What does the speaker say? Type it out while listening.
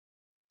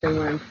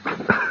Well,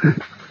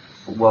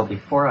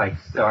 before I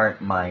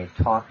start my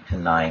talk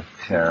tonight,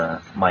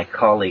 my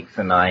colleagues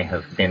and I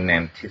have been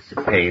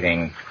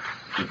anticipating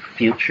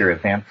future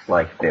events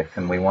like this,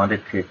 and we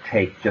wanted to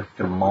take just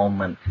a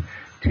moment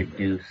to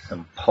do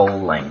some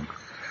polling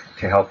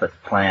to help us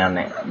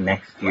plan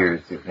next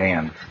year's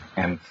event.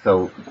 And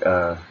so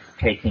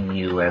taking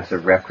you as a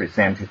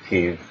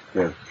representative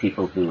of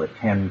people who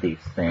attend these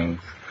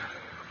things,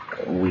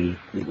 it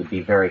would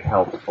be very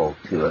helpful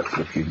to us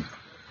if you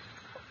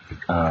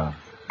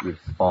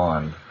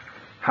respond.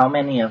 How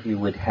many of you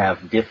would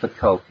have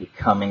difficulty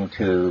coming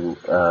to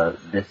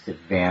this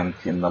event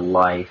in the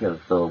light of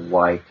the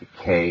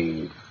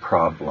Y2K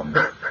problem?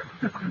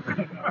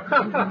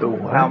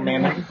 How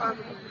many?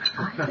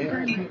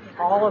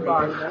 All of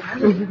us.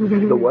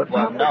 The what?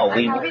 Well, no,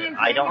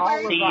 I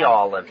don't see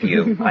all of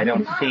you. I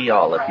don't see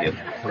all of you.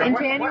 In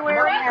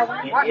January?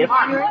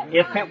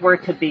 If it were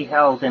to be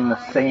held in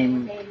the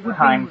same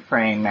time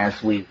frame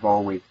as we've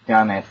always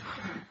done it,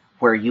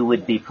 where you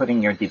would be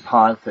putting your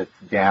deposits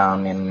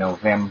down in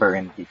November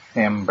and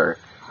December,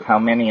 how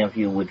many of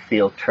you would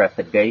feel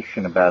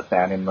trepidation about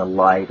that in the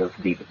light of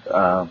the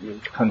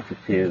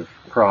quantitative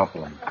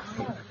problem?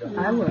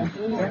 I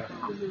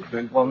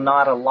would. Well,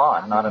 not a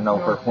lot, not an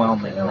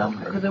overwhelming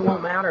number. Because it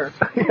won't matter.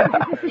 Yeah,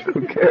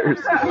 who cares?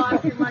 You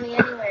lost your money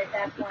anyway at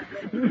that point.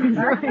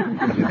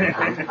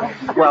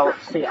 Well,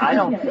 see,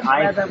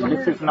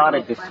 this is not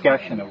a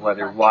discussion of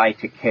whether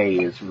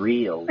Y2K is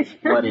real.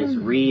 What is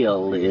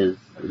real is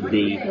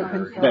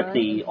that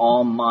the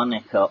all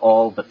Monica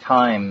all the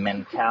time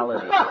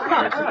mentality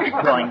is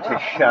going to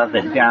shove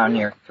it down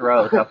your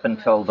throat up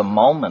until the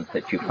moment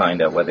that you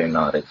find out whether or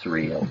not it's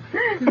real.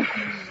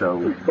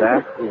 So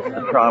that is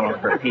the problem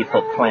for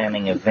people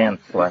planning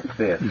events like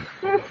this.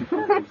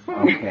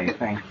 Okay,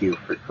 thank you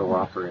for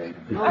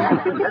cooperating.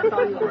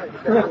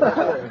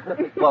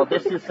 Well,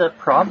 this is a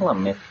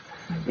problem if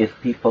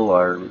people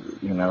are,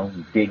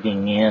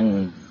 digging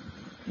in,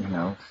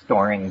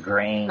 storing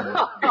grain,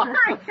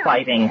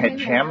 fighting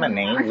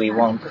hegemony, we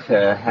won't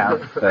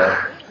have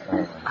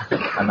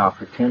an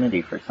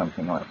opportunity for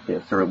something like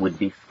this, or it would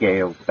be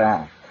scaled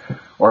back,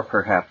 or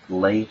perhaps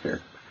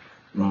later.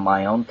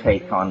 My own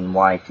take on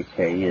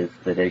Y2K is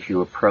that as you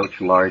approach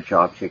large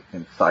objects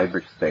in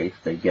cyberspace,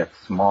 they get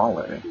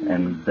smaller,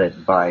 and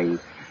that by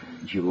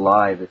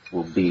July this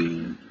will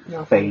be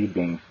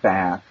fading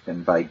fast,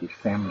 and by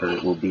December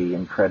it will be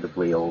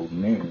incredibly old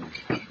news.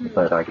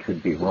 But I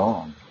could be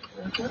wrong.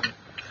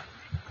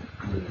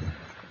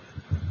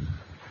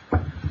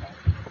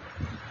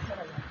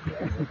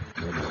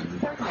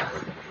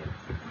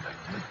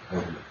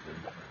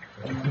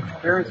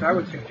 Terence, I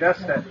would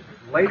suggest that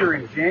later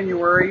in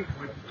January,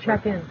 we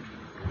check in.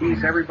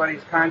 Ease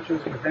everybody's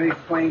conscience with any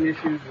plane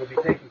issues will be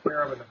taken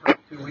care of in the first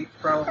 2 weeks,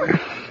 probably.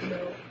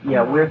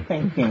 Yeah, we're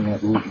thinking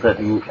that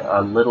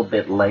a little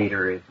bit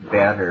later is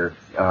better,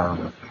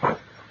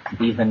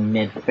 even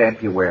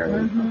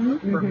mid-February.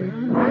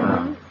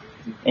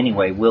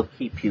 Anyway, we'll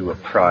keep you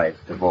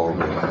apprised of all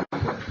this.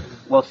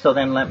 Well, so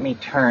then let me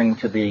turn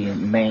to the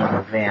main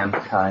event.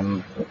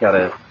 I've got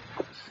a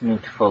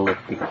snoot full of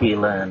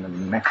tequila and a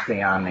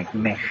messianic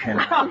mission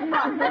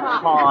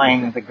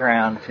pawing the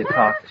ground to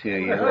talk to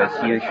you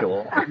as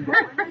usual.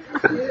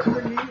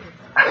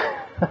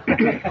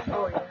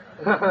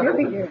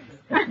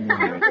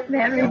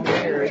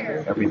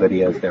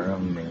 Everybody has their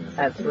own name.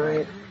 That's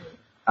right.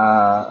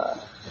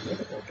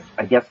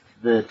 I guess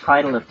the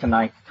title of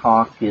tonight's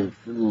talk is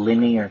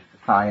Linear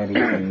Societies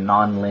and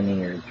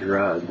Nonlinear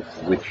Drugs,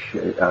 which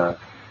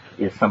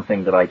is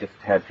something that I just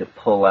had to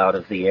pull out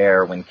of the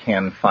air when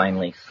Ken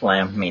finally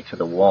slammed me to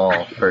the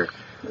wall for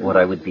what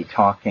I would be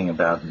talking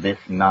about this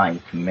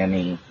night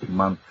many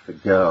months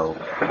ago.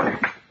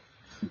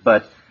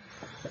 But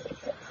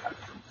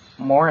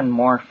more and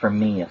more for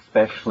me,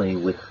 especially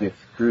with this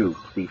group,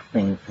 these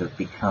things have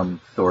become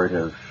sort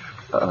of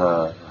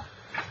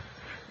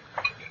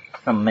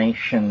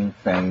summations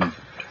and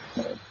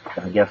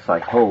I guess I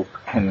hope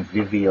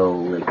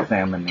convivial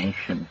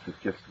examinations of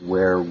just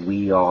where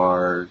we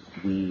are,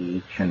 we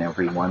each and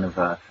every one of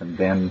us, and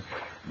then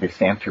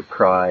this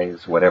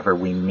enterprise, whatever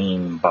we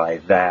mean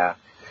by that,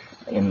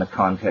 in the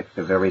context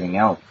of everything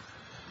else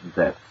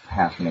that's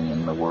happening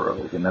in the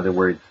world. In other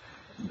words,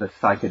 the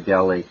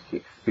psychedelic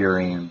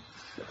experience,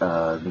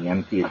 the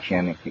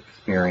entheogenic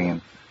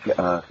experience,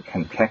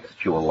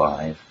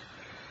 contextualized.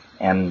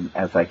 And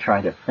as I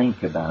try to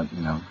think about,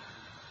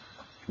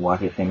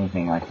 what, if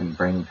anything, I can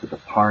bring to the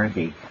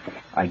party,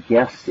 I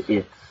guess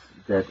it's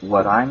that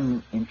what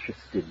I'm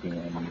interested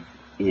in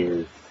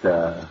is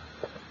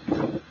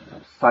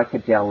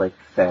psychedelics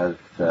as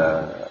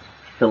a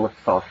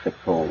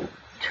philosophical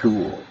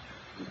tool.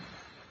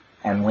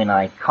 And when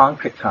I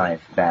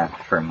concretized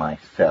that for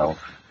myself,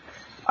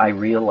 I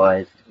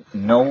realized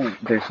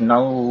there's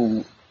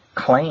no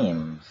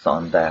claims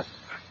on that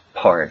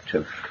part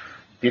of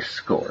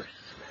discourse.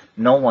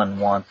 No one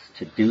wants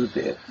to do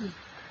this.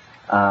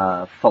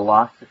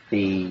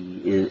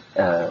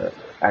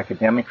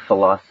 Academic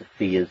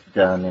philosophy is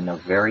done in a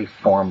very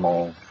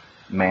formal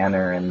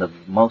manner, and the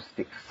most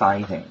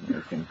exciting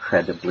is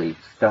incredibly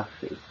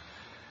stuffy.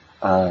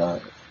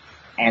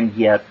 And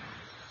yet,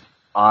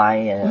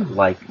 I,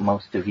 like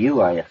most of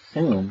you, I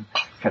assume,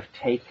 have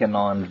taken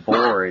on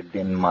board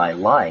in my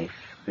life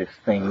this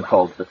thing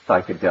called the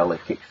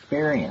psychedelic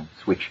experience,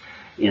 which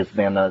is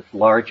then as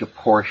large a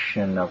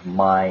portion of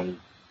my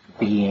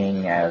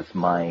being as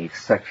my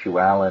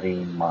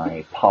sexuality,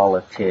 my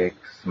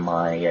politics,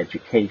 my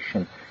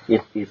education.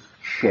 It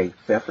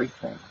shapes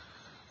everything.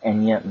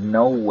 And yet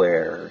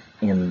nowhere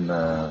in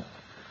the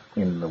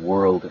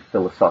world of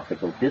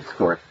philosophical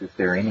discourse is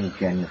there any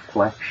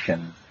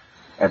genuflection,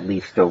 at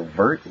least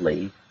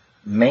overtly,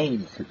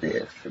 made to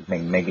this. I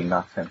mean, maybe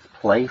not since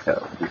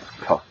Plato, who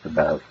talked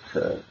about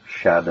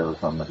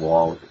shadows on the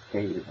wall of the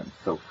cave and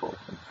so forth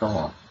and so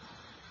on.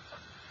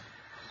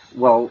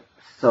 Well,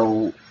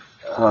 so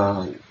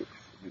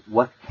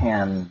what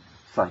can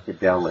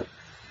psychedelics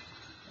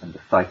and the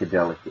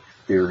psychedelic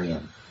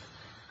experience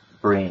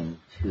bring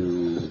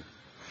to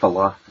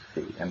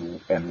philosophy?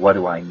 And what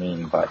do I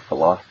mean by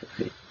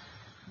philosophy?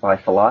 By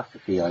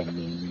philosophy, I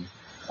mean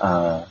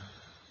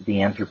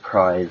the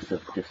enterprise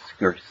of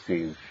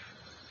discursive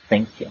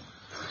thinking,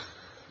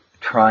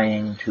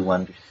 trying to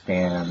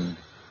understand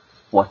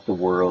what the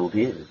world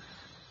is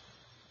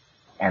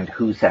and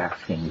who's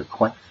asking the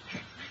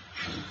question.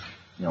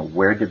 You know,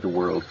 where did the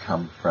world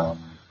come from?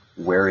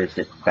 Where is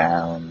it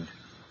bound?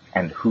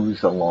 And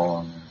who's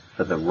along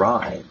for the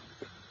ride?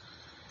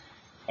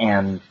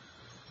 And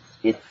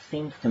it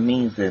seems to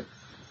me that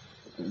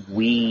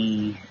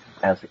we,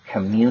 as a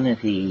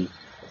community,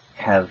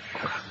 have,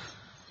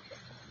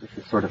 this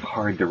is sort of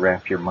hard to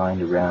wrap your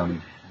mind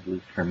around, at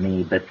least for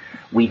me, but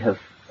we have,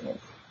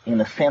 in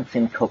a sense,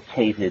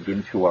 inculcated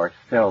into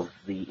ourselves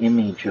the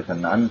image of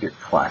an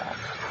underclass,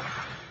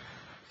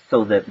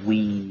 so that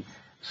we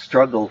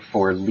struggle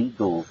for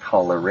legal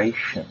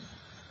toleration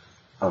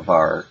of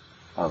our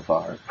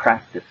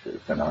practices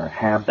and our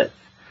habits,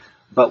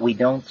 but we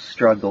don't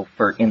struggle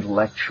for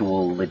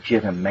intellectual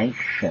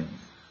legitimation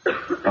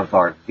of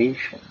our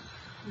visions.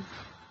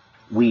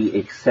 We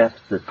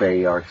accept that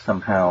they are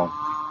somehow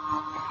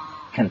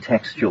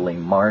contextually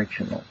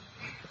marginal.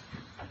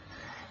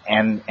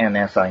 And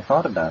as I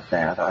thought about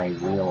that, I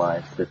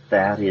realized that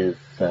that is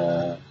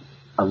a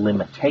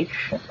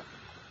limitation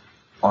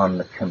on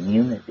the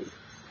community,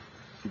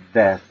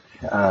 that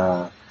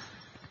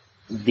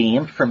the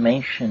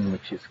information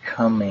which is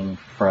coming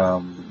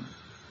from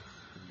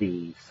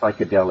the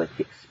psychedelic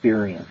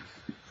experience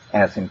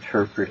as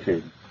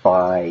interpreted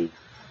by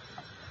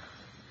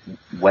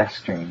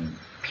Western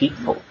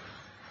people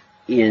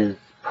is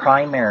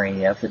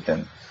primary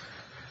evidence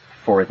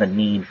for the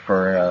need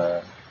for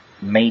a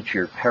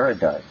major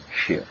paradigm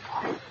shift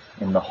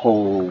in the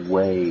whole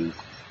way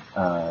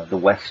the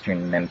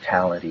Western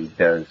mentality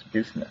does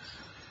business.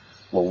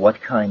 Well,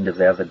 what kind of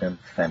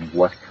evidence and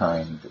what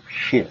kind of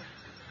shift?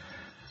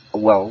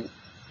 Well,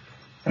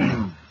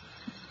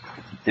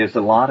 there's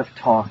a lot of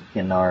talk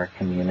in our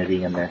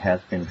community, and there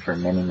has been for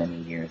many, many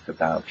years,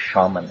 about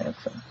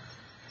shamanism.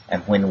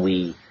 And when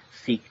we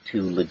seek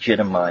to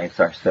legitimize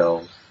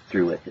ourselves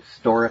through a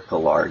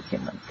historical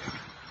argument,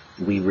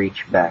 we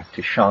reach back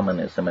to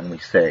shamanism and we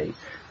say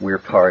we're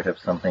part of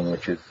something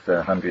which is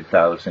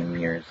 100,000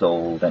 years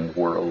old and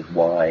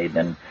worldwide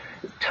and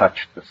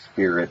touched the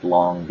spirit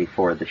long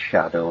before the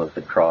shadow of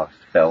the cross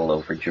fell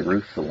over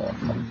Jerusalem,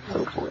 and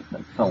so forth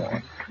and so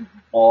on.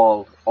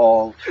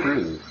 All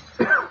true.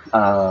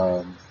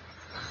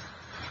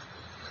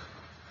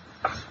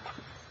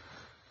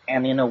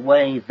 And in a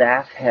way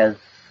that has,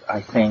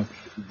 I think,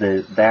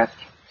 that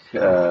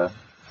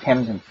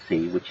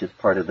tendency, which is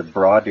part of the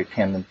broader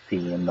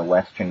tendency in the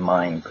Western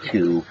mind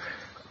to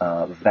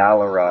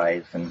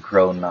valorize and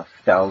grow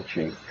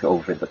nostalgic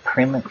over the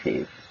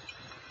primitive,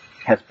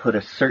 has put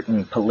a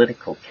certain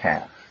political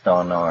cast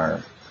on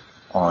our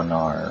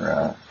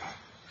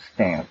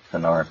stance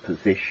and our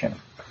position.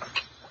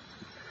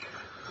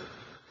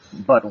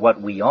 But what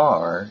we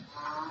are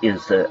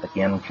is,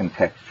 again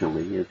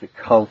contextually, is a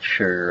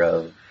culture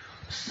of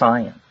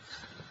science.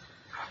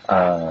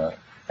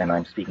 And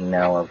I'm speaking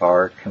now of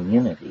our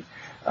community.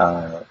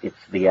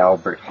 It's the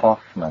Albert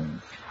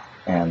Hoffman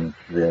and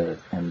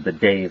the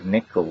Dave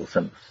Nichols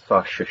and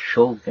Sasha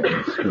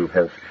Shulgins who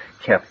have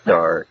kept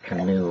our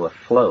canoe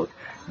afloat.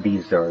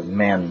 These are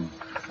men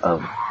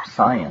of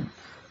science.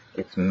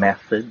 It's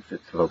methods,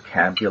 it's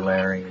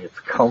vocabulary, it's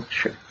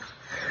culture.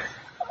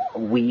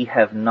 We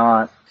have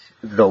not,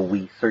 though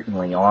we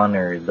certainly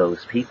honor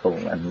those people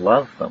and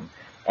love them,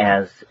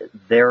 as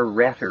their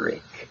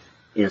rhetoric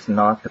is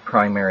not the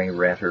primary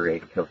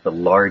rhetoric of the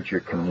larger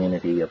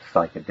community of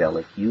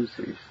psychedelic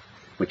users,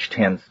 which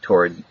tends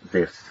toward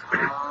this,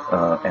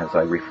 as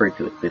I refer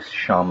to it, this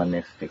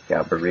shamanistic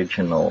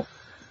aboriginal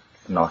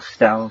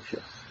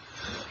nostalgia.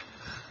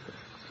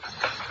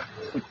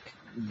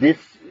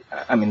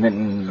 Let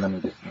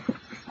me just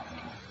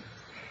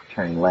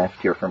turn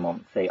left here for a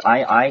moment and say,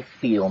 I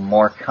feel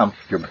more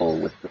comfortable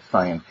with the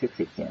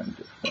scientific end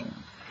of things.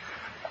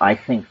 I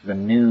think the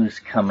news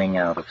coming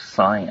out of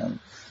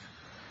science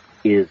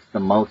is the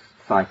most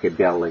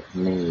psychedelic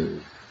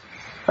news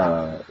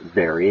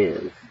there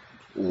is.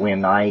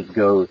 When I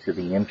go to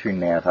the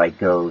internet, I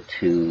go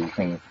to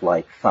things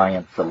like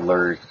Science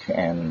Alert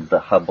and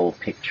the Hubble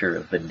Picture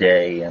of the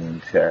Day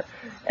and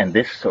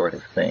this sort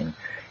of thing.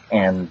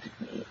 And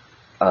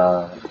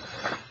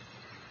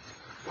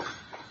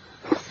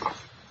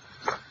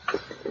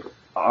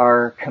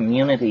our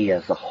community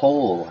as a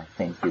whole, I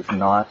think, is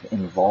not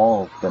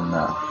involved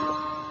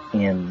enough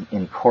in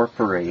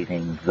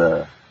incorporating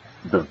the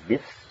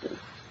vistas.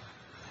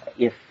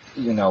 If,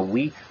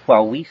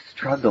 while we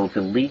struggle to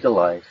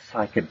legalize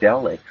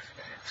psychedelics,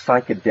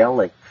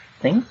 psychedelic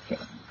thinking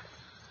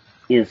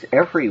is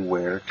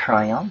everywhere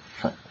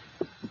triumphant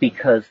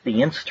because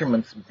the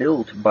instruments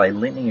built by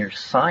linear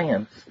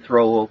science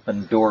throw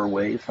open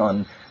doorways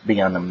on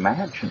the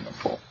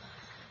unimaginable.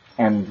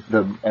 And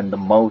the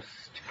most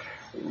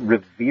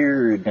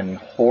revered and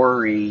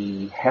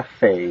hoary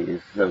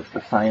hefes of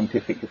the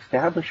scientific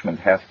establishment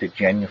have to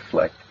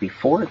genuflect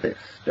before this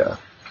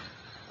stuff.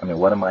 I mean,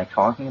 what am I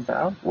talking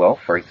about? Well,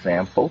 for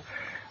example,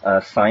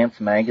 Science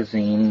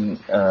Magazine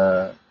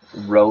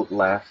wrote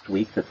last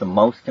week that the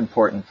most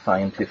important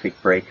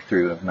scientific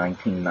breakthrough of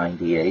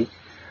 1998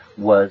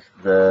 was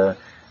the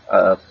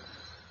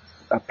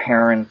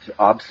apparent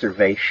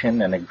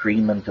observation and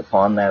agreement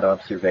upon that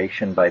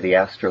observation by the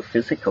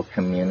astrophysical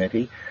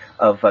community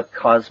of a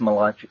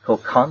cosmological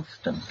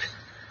constant.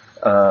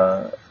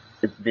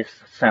 This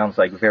sounds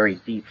like very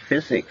deep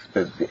physics,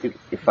 but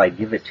if I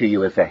give it to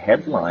you as a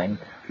headline,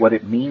 what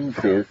it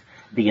means is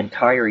the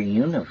entire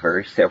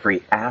universe,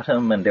 every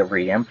atom and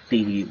every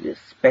empty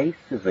space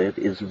of it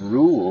is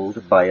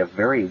ruled by a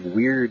very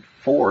weird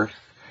force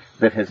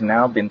that has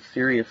now been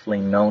seriously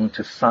known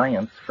to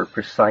science for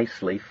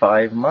precisely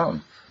 5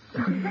 months.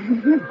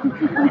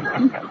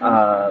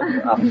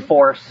 A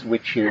force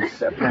which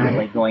is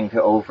apparently going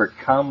to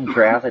overcome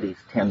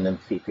gravity's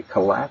tendency to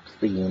collapse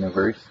the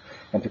universe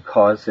and to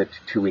cause it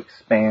to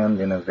expand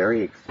in a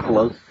very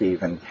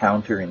explosive and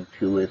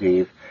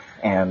counterintuitive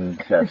and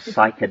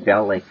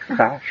psychedelic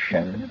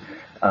fashion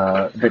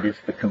that is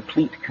the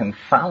complete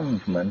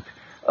confoundment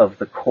of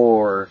the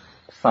core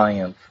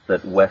science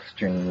that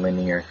Western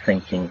linear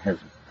thinking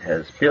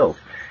has built.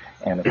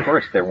 And of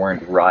course there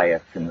weren't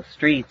riots in the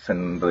streets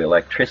and the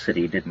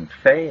electricity didn't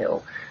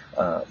fail,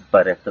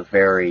 but at the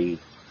very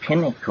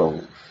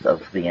pinnacles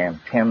of the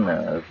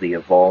antenna of the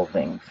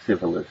evolving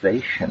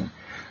civilization,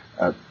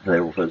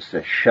 there was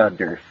a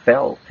shudder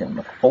felt in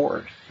the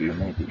force, you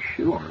may be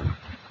sure.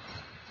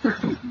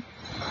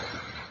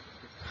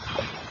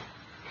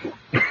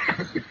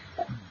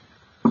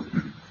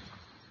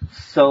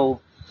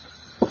 So,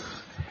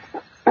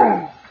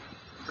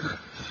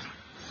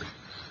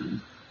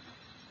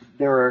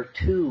 there are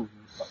two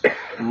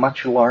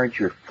much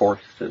larger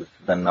forces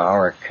than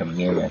our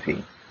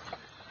community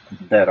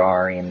that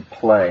are in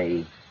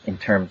play in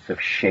terms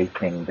of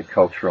shaping the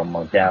cultural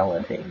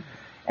modality.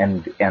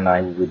 And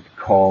I would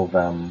call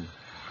them,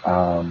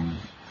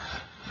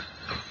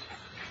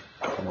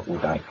 what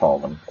would I call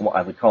them? Well,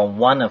 I would call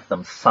one of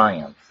them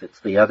science. It's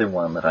the other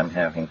one that I'm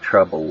having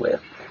trouble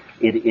with.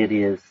 It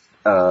is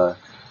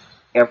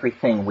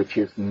everything which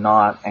is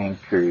not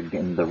anchored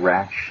in the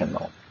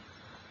rational.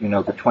 The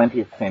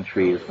 20th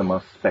century is the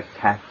most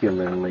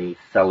spectacularly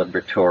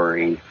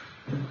celebratory,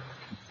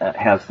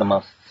 has the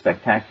most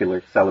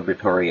spectacular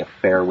celebratory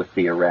affair with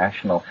the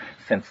irrational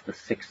since the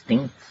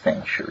 16th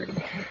century.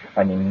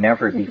 I mean,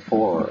 never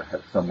before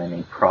have so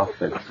many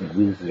prophets,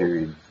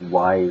 wizards,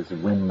 wise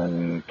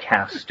women,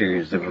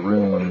 casters of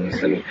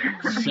runes, and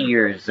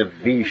seers of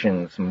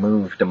visions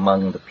moved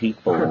among the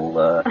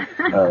people,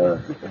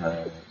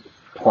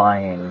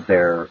 plying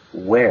their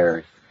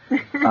wares.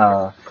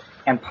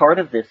 And part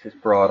of this is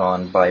brought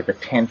on by the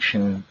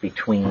tension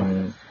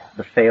between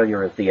the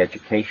failure of the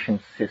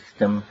education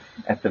system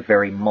at the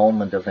very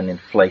moment of an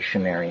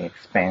inflationary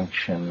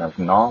expansion of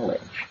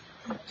knowledge.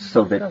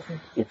 So that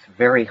it's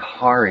very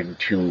hard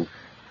to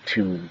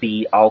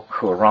be au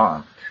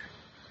courant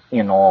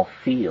in all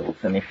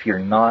fields. And if you're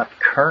not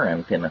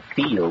current in a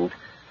field,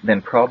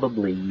 then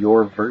probably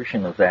your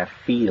version of that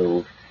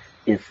field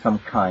is some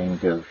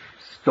kind of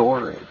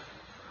story,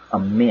 a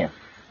myth.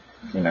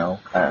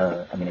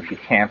 I mean, if you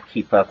can't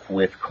keep up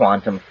with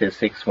quantum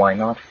physics, why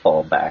not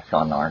fall back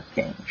on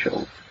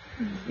archangels?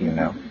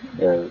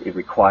 It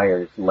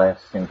requires less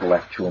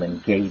intellectual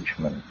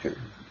engagement or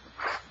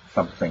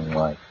something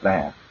like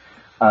that.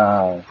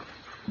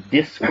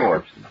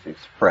 Discourse is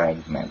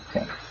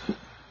fragmenting.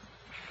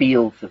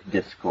 Fields of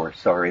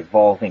discourse are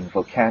evolving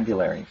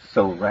vocabularies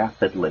so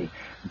rapidly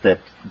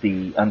that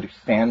the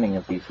understanding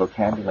of these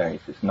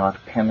vocabularies is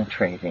not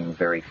penetrating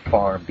very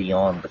far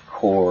beyond the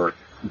core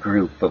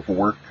group of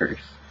workers.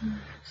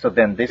 So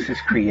then this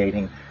is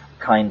creating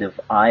kind of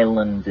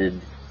islanded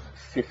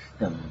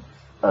systems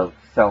of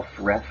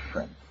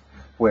self-reference,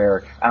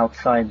 where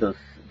outside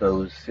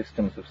those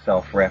systems of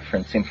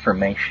self-reference,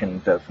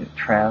 information doesn't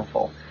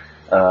travel.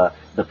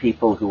 The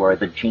people who are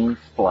the gene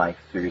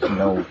splicers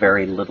know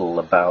very little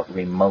about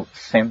remote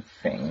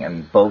sensing,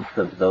 and both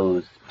of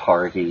those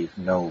parties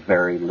know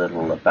very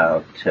little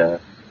about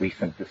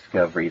recent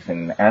discoveries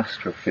in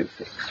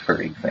astrophysics, for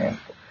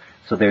example.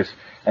 So there's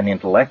an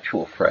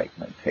intellectual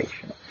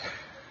fragmentation.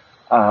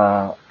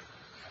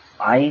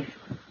 I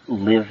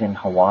live in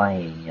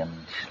Hawaii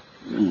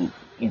and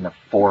in a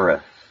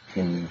forest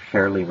in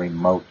fairly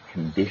remote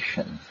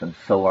conditions, and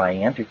so I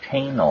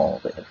entertain all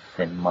this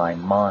in my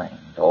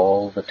mind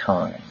all the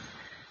time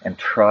and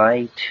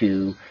try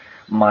to,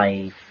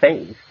 my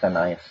faith, and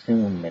I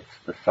assume it's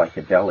the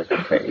psychedelic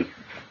faith,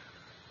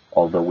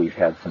 although we've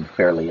had some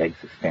fairly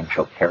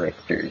existential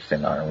characters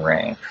in our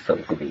ranks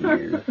over the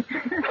years.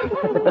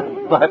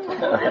 But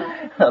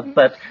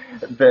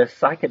the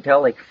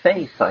psychedelic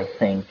faith, I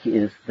think,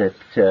 is that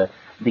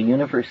the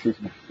universe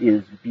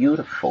is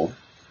beautiful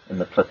in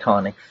the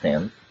Platonic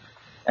sense,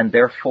 and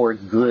therefore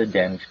good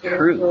and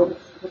true.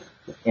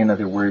 In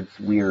other words,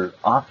 we're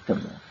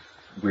optimists.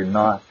 We're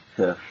not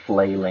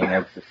flailing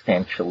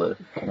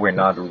existentialists. We're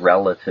not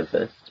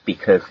relativists,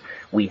 because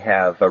we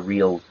have a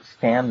real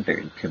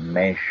standard to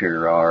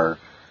measure our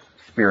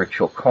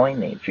spiritual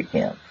coinage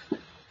against.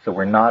 So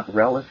we're not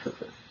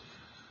relativists.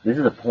 This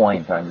is a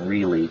point I'm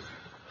really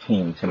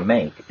keen to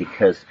make,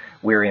 because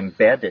we're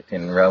embedded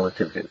in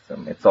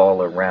relativism. It's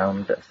all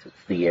around us.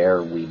 It's the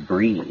air we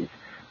breathe,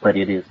 but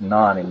it is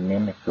not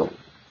inimical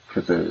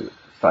to the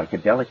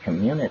psychedelic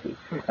community.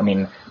 I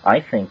mean,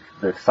 I think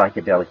the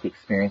psychedelic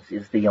experience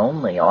is the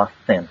only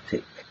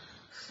authentic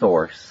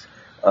source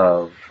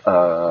of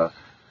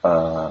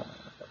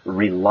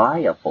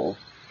reliable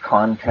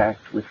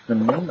contact with the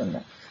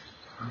numinous.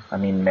 I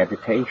mean,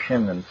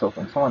 meditation and so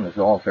on is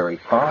all very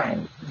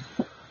fine,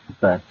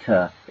 but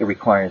it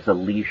requires a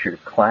leisure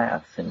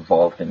class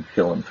involved in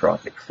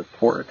philanthropic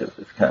support of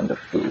this kind of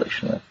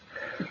foolishness,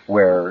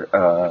 where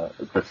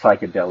the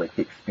psychedelic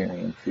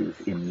experience is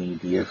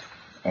immediate.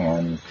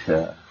 And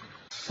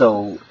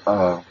so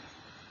now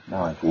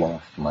I've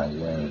lost my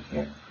way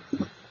here.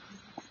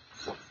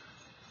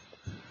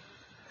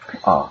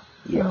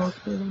 Yes.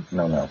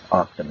 No,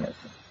 optimism.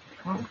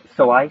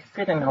 So I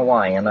sit in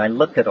Hawaii and I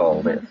look at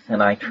all this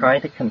and I try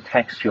to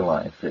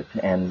contextualize it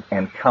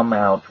and come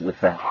out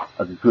with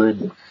a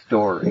good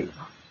story,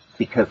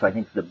 because I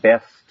think the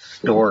best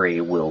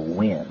story will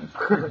win.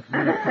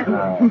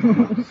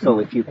 So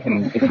if you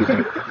can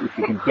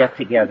get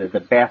together the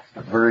best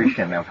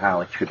version of how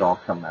it should all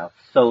come out,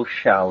 so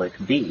shall it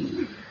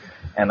be.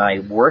 And I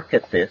work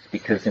at this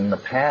because in the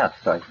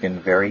past I've been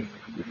very,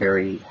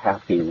 very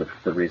happy with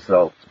the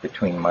results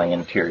between my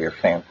interior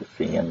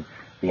fantasy and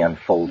the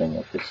unfolding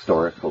of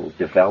historical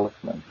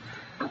development.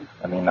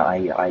 I mean,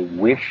 I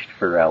wished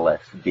for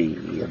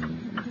LSD,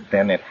 and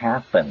then it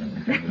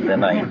happened, and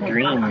then I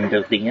dreamed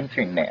of the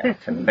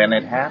internet, and then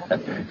it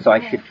happened. So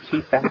I should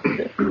keep at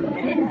it.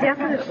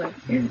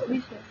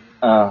 Definitely.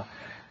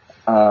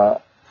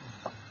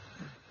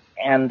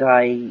 And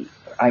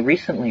I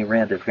recently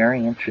read a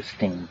very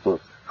interesting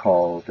book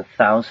called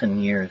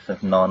 1,000 Years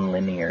of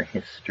Nonlinear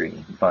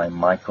History by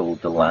Michael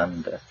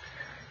DeLanda.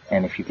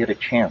 And if you get a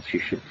chance, you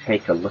should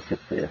take a look at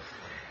this.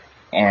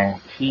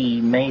 And he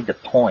made a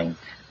point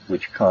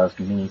which caused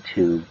me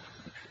to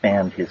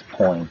expand his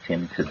point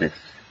into this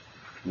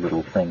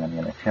little thing I'm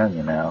going to tell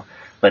you now.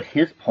 But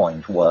his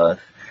point was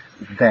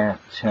that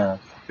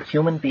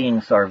human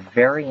beings are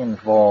very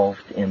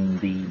involved in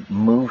the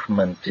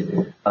movement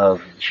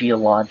of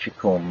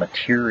geological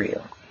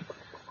material.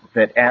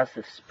 That as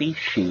a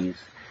species,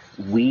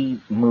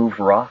 we move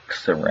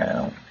rocks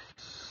around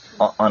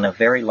on a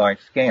very large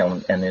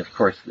scale, and of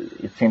course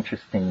it's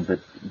interesting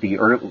that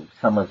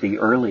some of the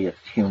earliest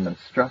human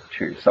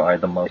structures are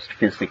the most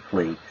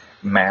physically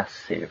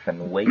massive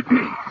and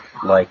weighty,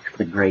 like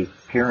the Great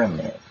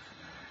Pyramids.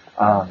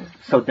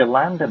 So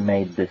DeLanda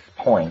made this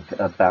point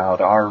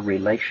about our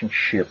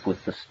relationship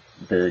with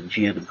the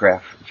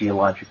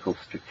geological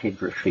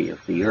stratigraphy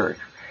of the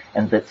Earth,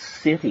 and that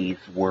cities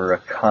were a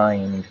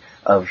kind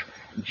of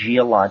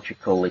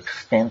geological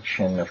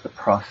extension of the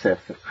process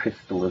of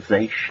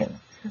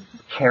crystallization,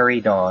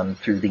 carried on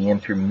through the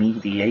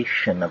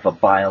intermediation of a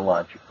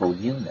biological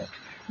unit,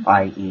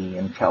 i.e.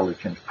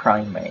 intelligent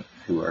primates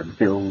who are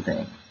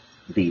building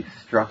these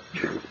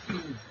structures.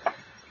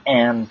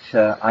 And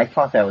I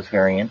thought that was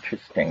very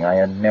interesting. I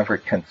had never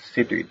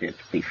considered it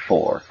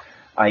before.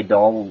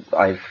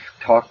 I've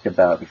talked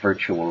about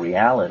virtual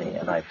reality,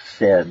 and I've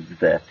said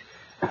that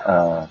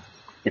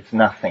it's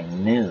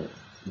nothing new,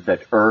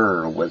 that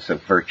was a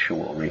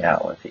virtual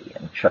reality,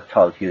 and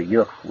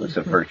Çatalhöyük was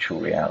a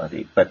virtual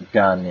reality, but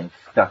done in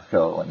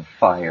stucco and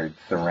fired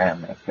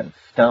ceramic and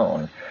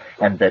stone,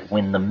 and that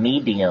when the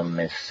medium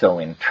is so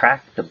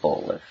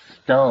intractable as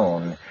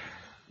stone,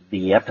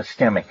 the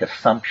epistemic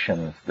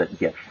assumptions that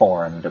get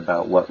formed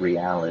about what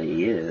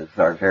reality is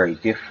are very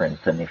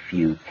different than if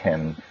you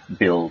can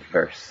build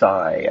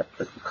Versailles at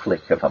the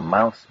click of a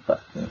mouse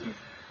button.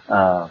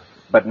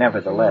 But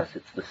nevertheless,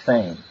 it's the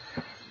same.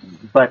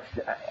 But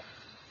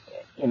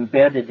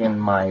embedded in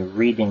my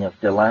reading of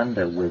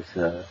DeLanda was,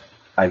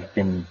 I've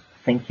been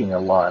thinking a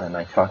lot, and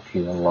I talked to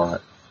you a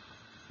lot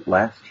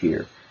last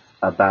year,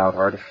 about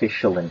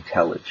artificial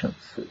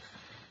intelligences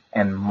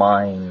and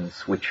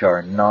minds which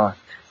are not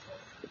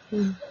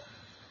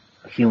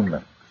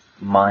human,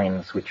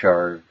 minds which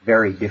are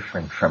very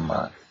different from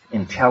us,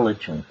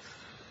 intelligence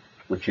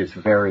which is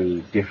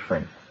very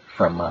different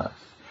from us.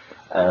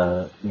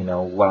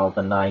 While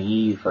the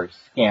naive are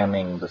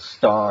scanning the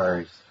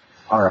stars,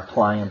 our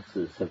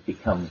appliances have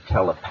become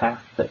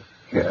telepathic.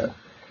 There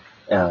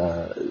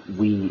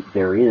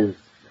is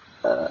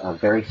a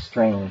very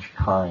strange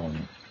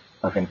kind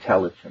of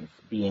intelligence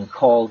being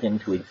called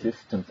into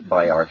existence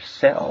by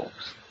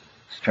ourselves,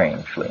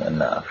 strangely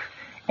enough.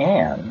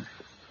 And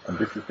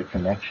this is the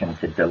connection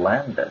to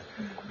Delanda,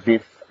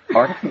 this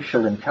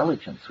artificial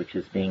intelligence which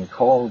is being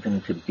called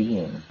into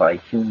being by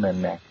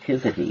human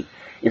activity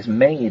is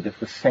made of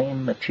the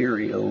same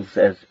materials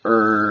as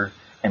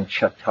and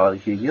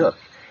Çatalhöyük.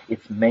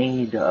 It's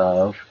made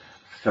of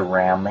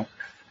ceramics,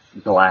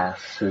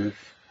 glasses,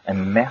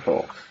 and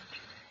metals.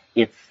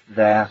 It's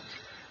that...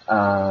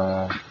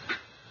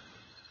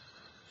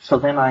 So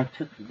then I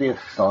took this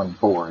on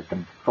board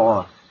and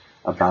thought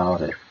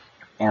about it.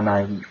 And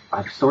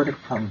I've sort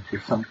of come to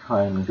some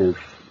kind of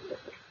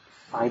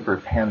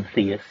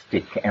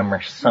cyber-pantheistic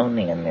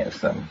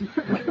Emersonianism,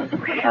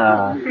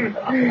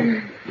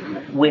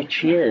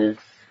 which is...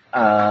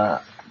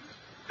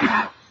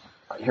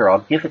 Here, I'll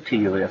give it to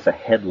you as a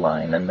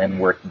headline and then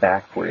work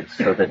backwards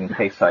so that in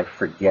case I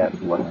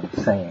forget what I'm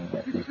saying,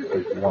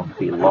 it won't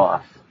be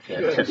lost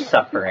to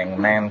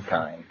suffering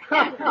mankind.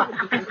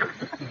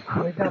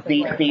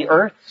 The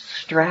Earth's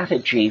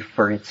strategy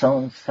for its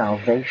own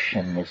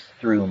salvation is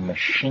through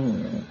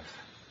machines,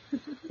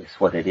 is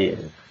what it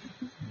is.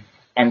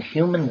 And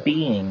human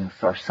beings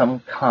are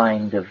some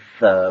kind of,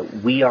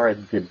 we are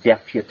the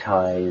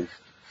deputized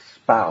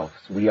spouse.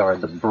 We are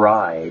the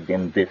bride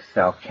in this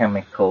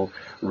alchemical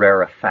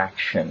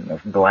rarefaction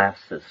of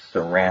glasses,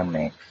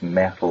 ceramics,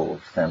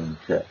 metals, and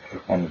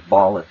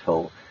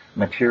volatile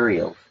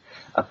materials.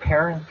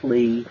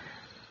 Apparently,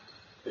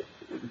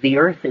 the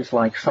Earth is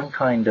like some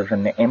kind of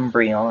an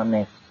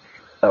embryonic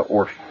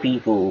or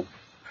fetal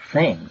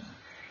thing.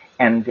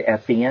 And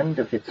at the end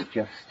of its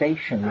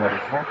gestation, what is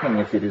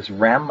happening is it is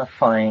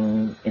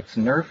ramifying its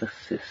nervous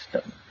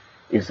system,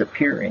 is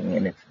appearing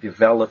in its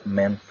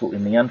developmental,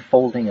 in the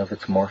unfolding of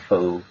its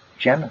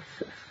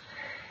morphogenesis.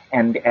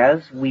 And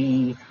as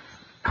we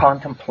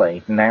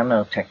contemplate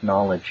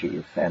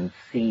nanotechnologies and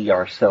see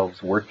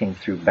ourselves working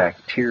through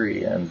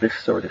bacteria and this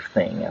sort of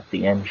thing at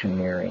the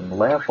engineering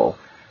level,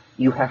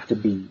 you have to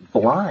be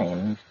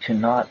blind to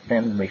not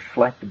then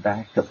reflect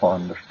back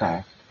upon the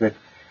fact that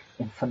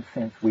in some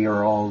sense we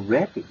are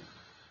already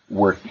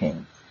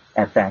working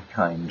at that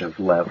kind of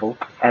level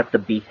at the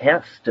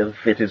behest of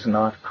it is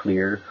not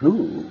clear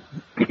who,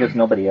 because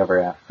nobody ever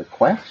asked the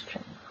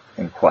question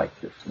in quite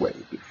this way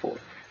before.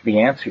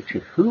 The answer to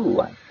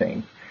who, I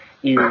think,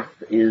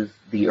 is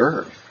the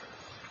Earth.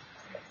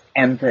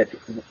 And that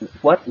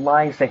what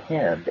lies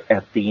ahead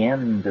at the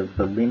end of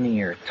the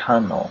linear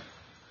tunnel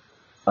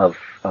of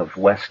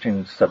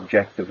Western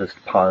subjectivist,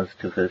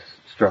 positivist,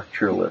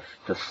 structuralist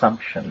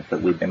assumptions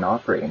that we've been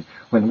operating,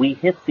 when we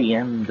hit the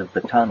end of the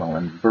tunnel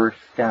and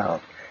burst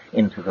out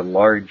into the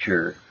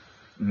larger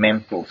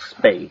mental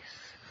space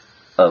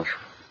of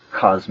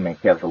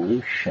cosmic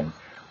evolution,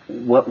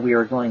 what we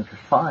are going to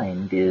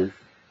find is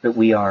that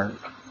we are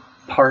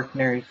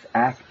partners,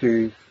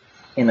 actors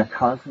in a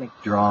cosmic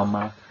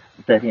drama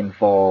that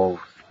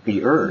involves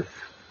the Earth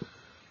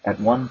at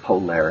one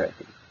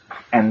polarity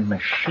and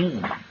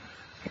machines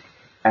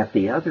at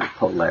the other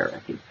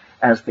polarity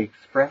as the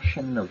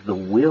expression of the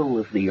will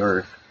of the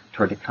Earth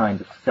toward a kind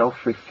of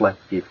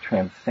self-reflective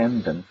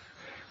transcendence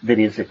that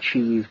is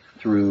achieved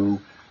through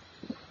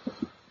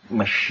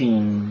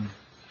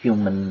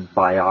machine-human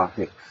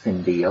biotic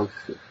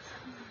symbiosis.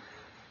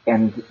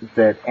 And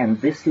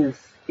this is,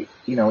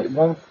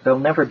 there'll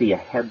never be a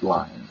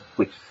headline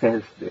which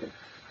says this.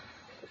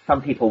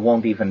 Some people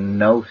won't even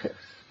notice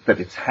that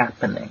it's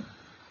happening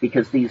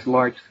because these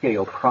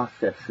large-scale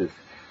processes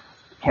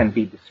can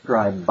be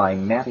described by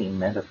many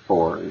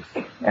metaphors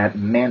at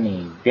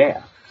many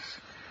depths.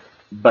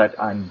 But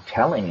I'm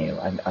telling you,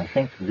 I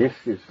think this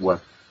is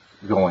what's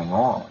going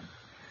on.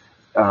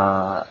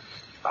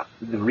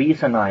 The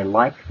reason I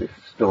like this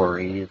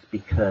story is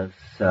because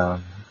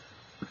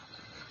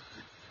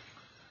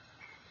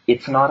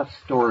it's not a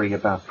story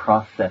about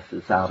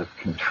processes out of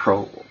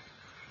control.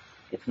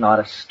 It's not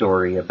a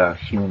story about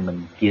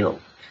human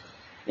guilt.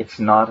 It's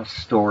not a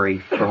story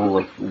full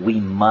of we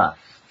musts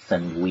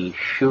and we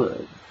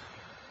shoulds.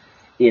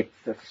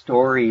 It's a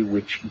story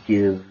which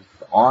gives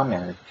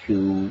honor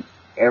to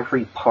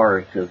every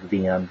part of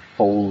the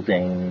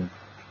unfolding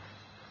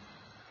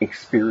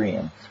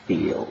experience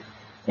field.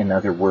 In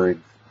other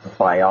words,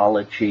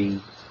 biology,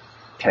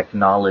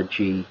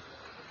 technology,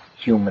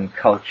 human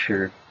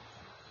culture,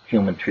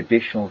 human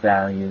traditional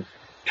values,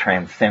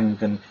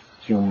 transcendent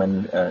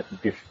human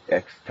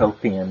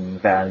dystopian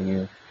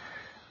values.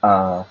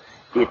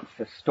 It's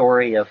a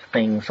story of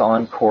things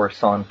on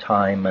course, on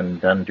time,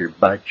 and under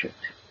budget.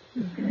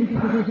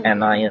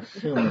 And I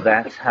assume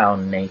that's how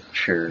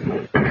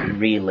nature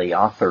really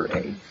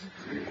operates.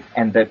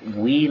 And that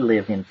we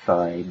live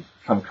inside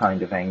some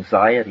kind of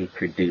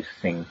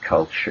anxiety-producing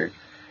culture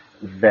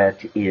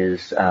that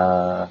is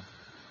a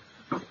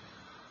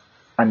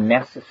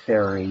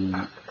necessary,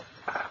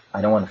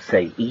 I don't want to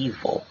say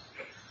evil,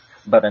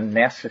 but a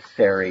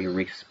necessary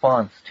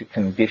response to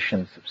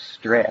conditions of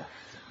stress.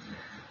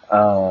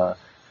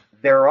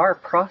 There are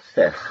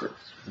processes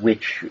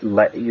which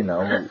let,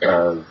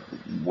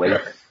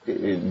 waste,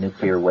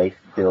 nuclear waste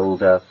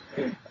buildup,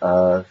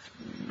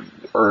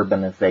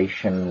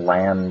 urbanization,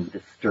 land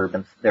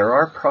disturbance. There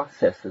are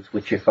processes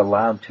which, if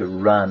allowed to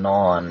run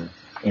on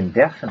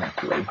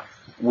indefinitely,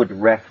 would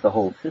wreck the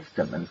whole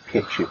system and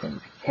pitch it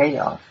into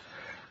chaos.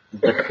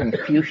 But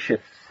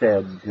Confucius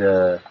said,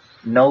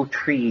 no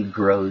tree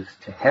grows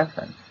to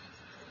heaven.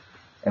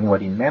 And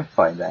what he meant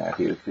by that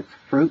is it's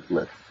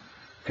fruitless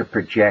to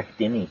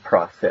project any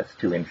process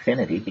to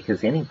infinity,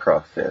 because any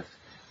process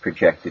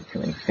projected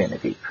to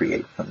infinity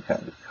creates some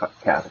kind of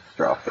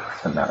catastrophic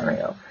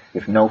scenario.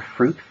 If no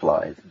fruit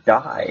flies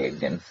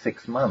died in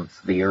 6 months,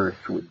 the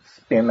Earth would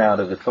spin out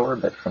of its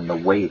orbit from the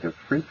weight of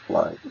fruit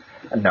flies.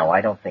 No,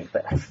 I don't think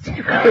that's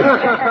true.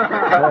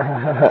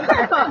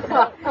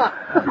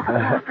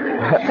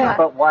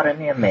 But what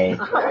an image.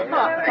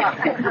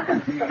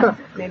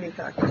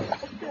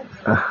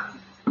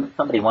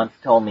 Somebody once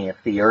told me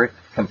if the Earth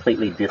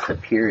completely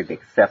disappeared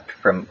except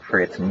for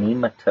its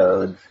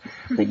nematodes,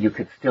 that you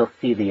could still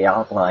see the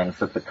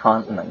outlines of the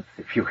continents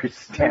if you were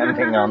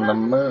standing on the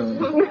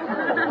moon.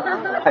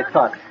 I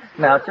thought,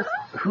 now just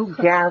who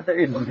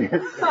gathered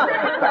this?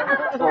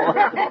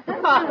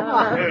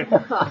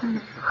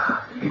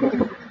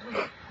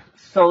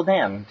 So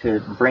then, to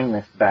bring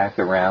this back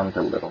around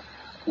a little,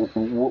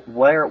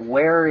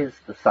 where is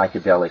the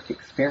psychedelic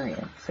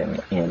experience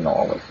in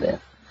all of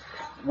this?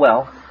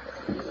 Well,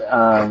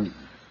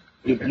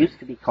 it used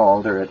to be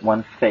called, or at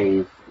one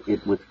phase,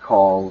 it was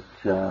called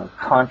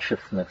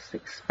consciousness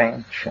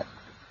expansion.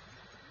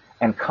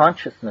 And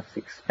consciousness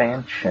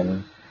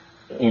expansion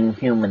in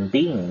human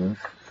beings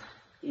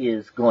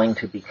is going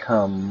to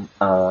become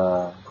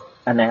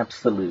an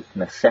absolute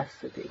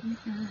necessity,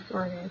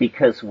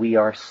 because we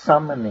are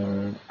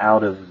summoning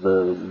out of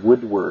the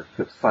woodwork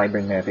of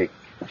cybernetic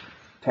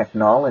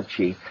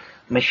technology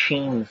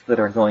machines that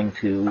are going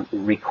to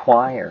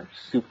require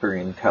super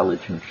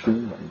intelligent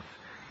humans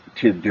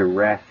to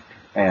direct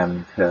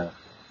and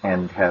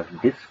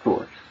have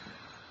discourse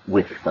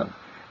with them.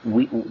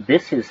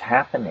 This is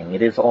happening.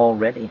 It is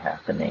already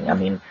happening. I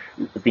mean,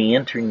 the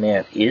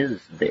internet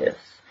is this.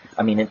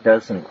 I mean, it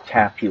doesn't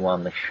tap you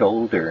on the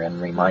shoulder and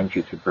remind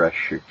you to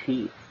brush your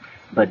teeth,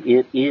 but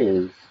it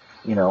is,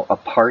 a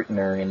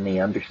partner in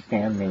the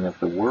understanding of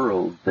the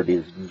world that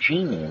is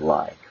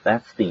genie-like.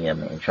 That's the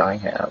image I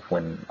have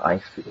when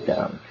I sit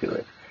down to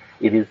it.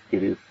 It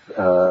is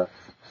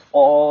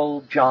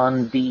all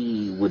John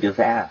Dee would have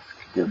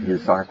asked of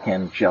his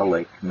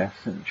archangelic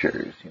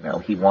messengers.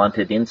 He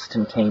wanted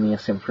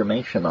instantaneous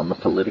information on the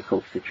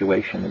political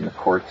situation in the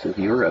courts of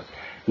Europe.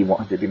 He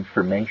wanted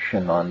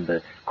information on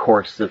the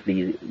course of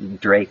the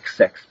Drake's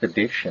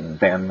expedition,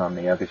 then on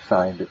the other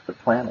side of the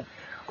planet.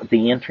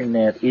 The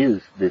internet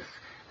is this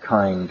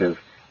kind of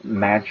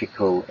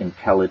magical,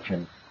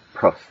 intelligent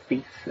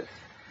prosthesis.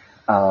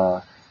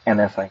 And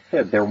as I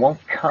said, there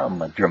won't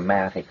come a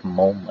dramatic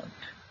moment,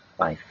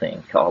 I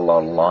think, a la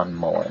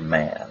Lawnmower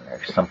Man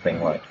or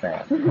something like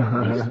that.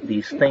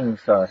 These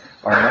things are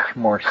much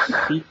more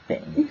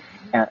seeping.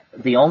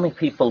 The only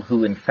people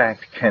who, in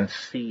fact, can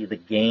see the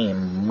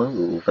game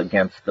move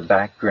against the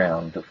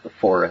background of the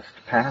forest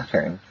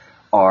pattern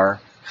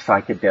are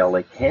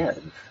psychedelic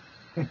heads.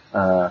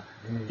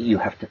 You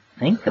have to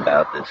think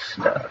about this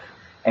stuff,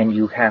 and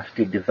you have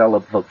to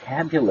develop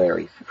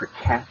vocabularies for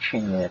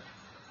catching it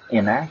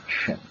in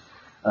action.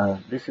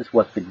 This is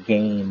what the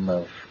game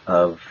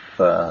of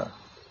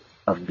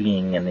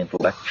being an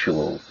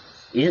intellectual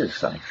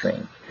is, I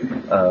think.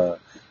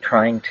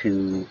 Trying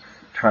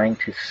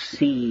to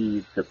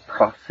see the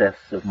process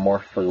of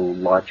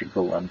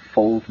morphological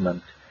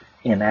unfoldment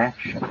in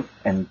action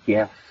and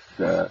guess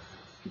the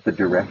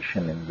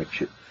direction in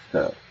which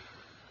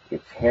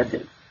it's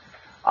headed.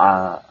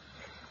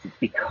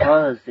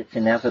 Because it's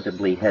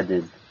inevitably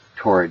headed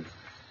toward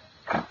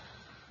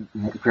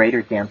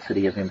greater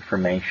density of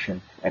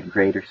information at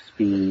greater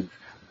speeds,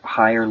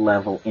 higher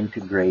level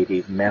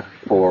integrative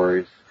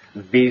metaphors,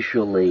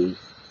 visually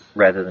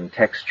rather than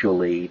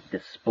textually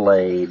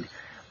displayed,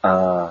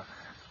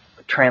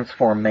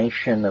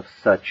 transformation of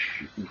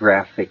such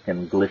graphic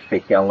and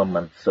glyphic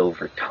elements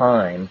over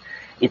time,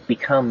 it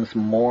becomes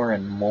more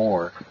and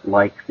more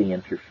like the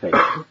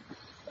interface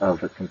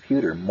of a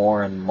computer,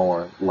 more and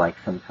more like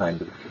some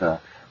kind of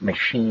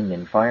machine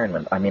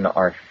environment. I mean,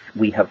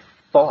 we have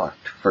thought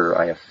for,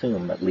 I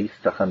assume, at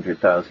least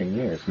 100,000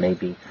 years,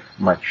 maybe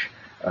much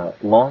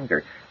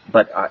longer.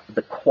 But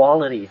the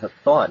quality of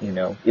thought,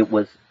 it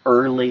was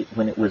early.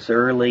 When it was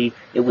early,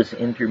 it was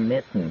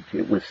intermittent.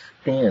 It was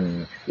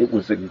thin. It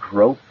was a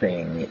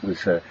groping. It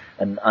was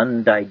an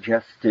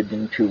undigested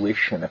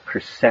intuition, a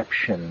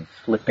perception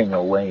slipping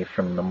away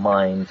from the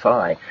mind's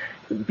eye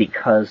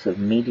because of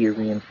media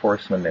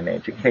reinforcement and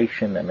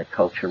education and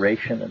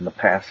acculturation and the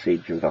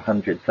passage of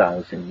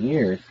 100,000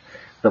 years.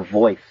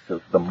 voice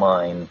of the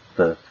mind,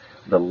 the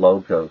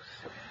logos,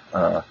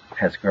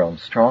 has grown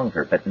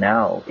stronger. But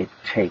now it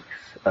takes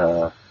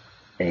an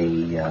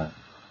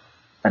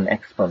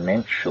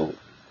exponential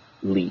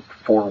leap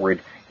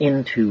forward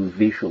into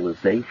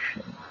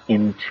visualization,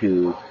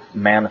 into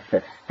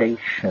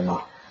manifestation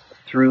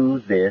through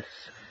this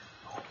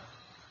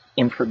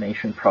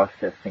information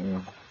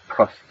processing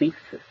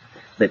prosthesis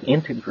that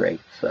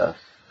integrates us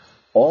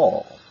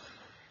all.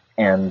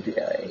 And,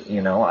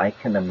 I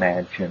can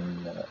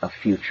imagine a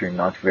future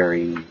not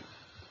very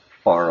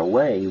far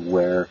away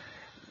where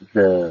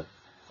the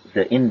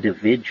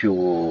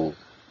individual,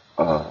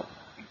 the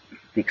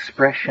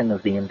expression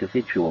of the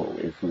individual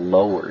is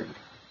lowered,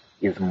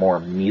 is more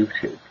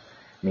muted.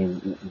 I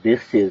mean,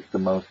 this is the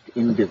most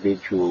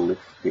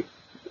individualistic,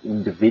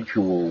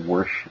 individual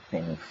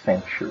worshipping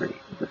century,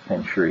 the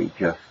century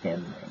just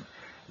ending,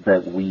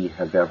 that we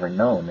have ever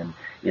known. And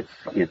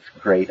its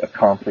great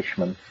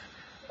accomplishments,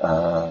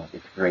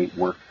 its great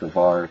works of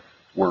art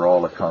were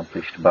all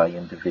accomplished by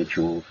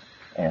individuals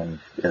and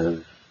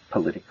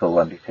political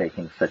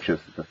undertakings such as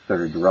the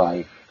Third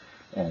Reich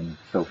and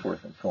so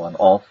forth and so on.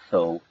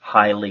 Also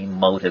highly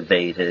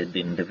motivated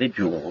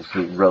individuals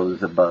who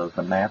rose above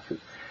the masses.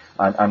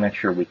 I'm not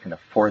sure we can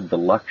afford the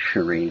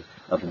luxury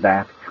of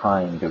that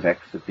kind of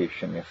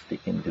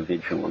exhibitionistic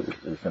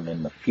individualism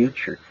in the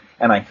future.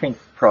 And I think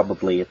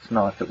probably it's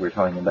not that we're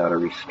talking about a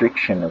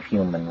restriction of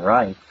human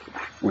rights.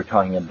 We're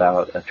talking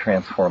about a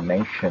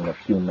transformation of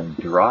human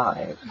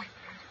drives.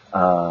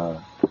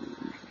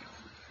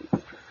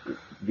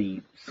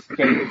 The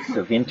states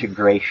of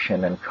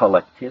integration and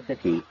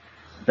collectivity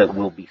that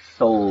will be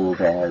sold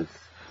as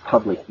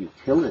public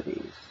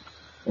utilities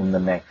in the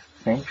next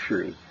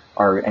century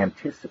are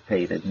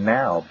anticipated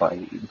now by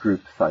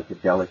group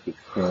psychedelic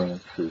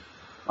experiences,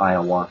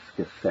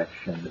 ayahuasca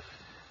sessions,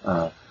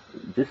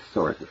 this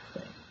sort of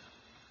thing.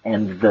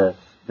 And the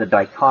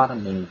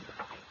dichotomy,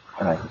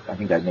 and I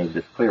think I made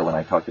this clear when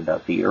I talked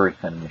about the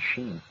earth and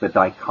machines, the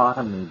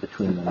dichotomy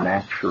between the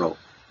natural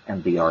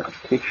and the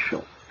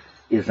artificial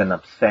is an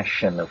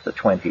obsession of the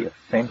 20th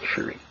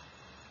century,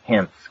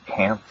 hence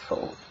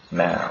canceled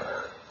now.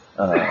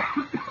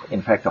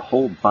 In fact, a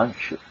whole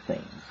bunch of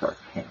things are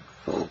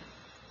canceled.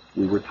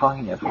 We were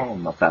talking at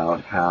home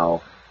about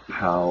how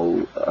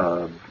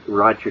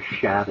Roger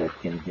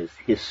Shattuck in his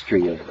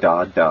History of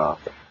Dada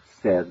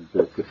said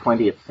that the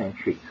 20th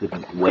century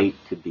couldn't wait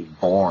to be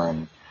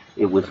born.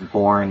 It was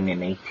born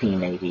in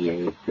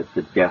 1888 at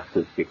the death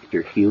of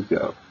Victor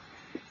Hugo.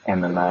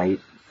 And then I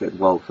said,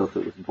 well, so if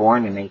it was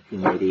born in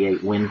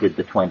 1888, when did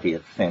the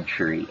 20th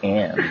century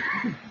end?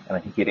 And I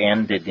think it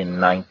ended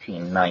in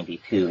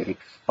 1992. It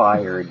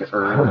expired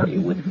early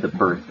with the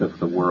birth of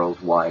the World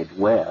Wide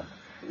Web.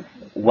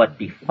 What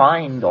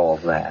defined all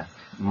that,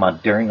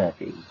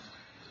 modernity,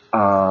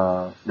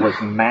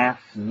 was mass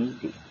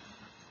media.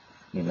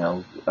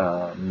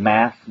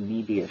 Mass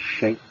media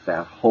shaped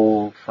that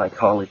whole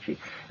psychology,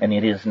 and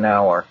it is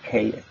now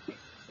archaic.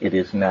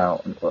 It's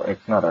not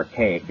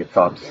archaic, it's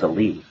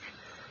obsolete.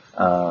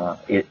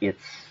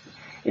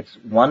 It's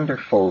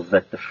wonderful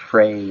that the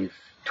phrase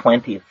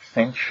 20th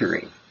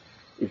century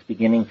is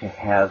beginning to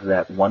have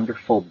that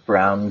wonderful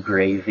brown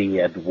gravy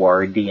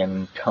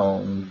Edwardian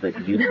tone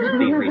that used to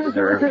be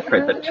reserved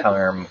for the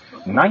term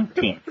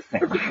 19th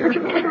century,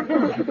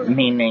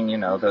 meaning,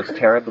 those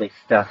terribly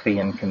stuffy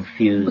and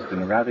confused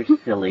and rather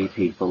silly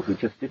people who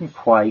just didn't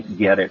quite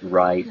get it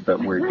right, but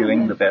were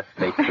doing the best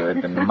they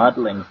could and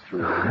muddling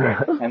through,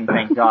 and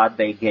thank God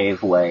they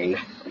gave way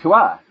to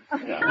us,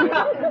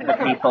 the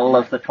people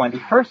of the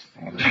 21st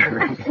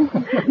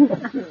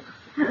century.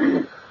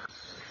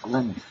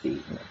 Let me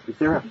see. Is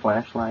there a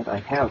flashlight? I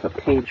have a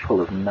page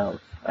full of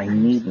notes. I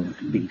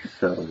needn't be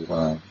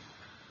so...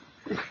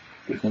 Is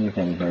there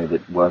anything here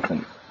that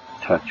wasn't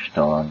touched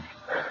on?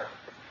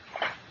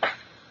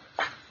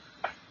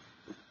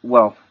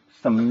 Well,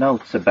 some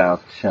notes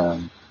about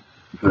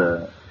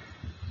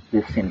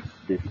this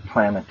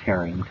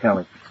planetary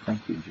intelligence.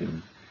 Thank you,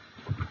 June.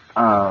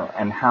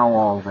 And how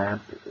all that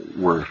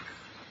works.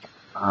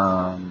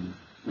 One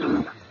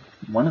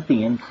of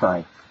the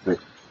insights that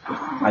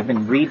I've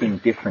been reading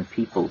different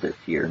people this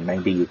year,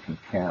 maybe you can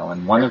tell,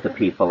 and one of the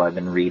people I've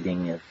been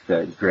reading is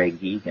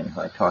Greg Egan,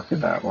 who I talked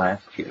about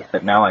last year,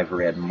 but now I've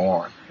read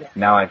more.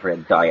 Now I've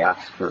read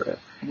Diaspora,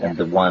 and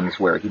the ones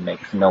where he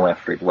makes no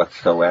effort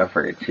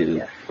whatsoever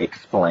to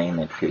explain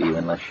it to you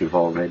unless you've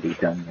already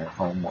done your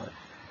homework.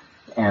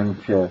 And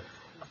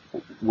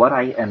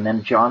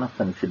then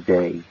Jonathan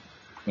today,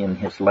 in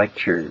his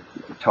lecture,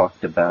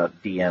 talked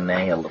about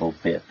DNA a little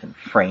bit, and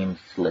frame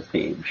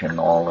slippage and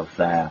all of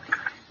that.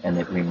 And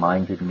it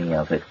reminded me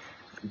of it.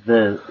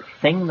 The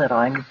thing that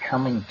I'm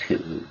coming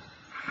to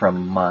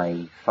from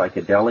my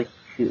psychedelic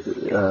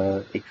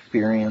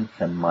experience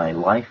and my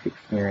life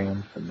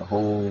experience and the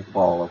whole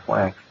ball of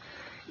wax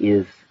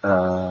is,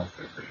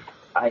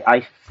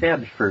 I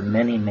said for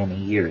many, many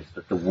years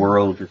that the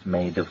world is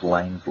made of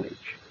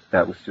language.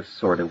 That was just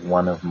sort of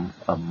one of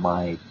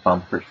my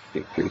bumper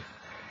stickers.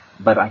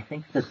 But I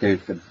think that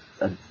there's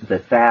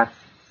that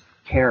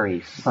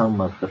carry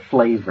some of the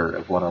flavor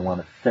of what I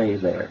want to say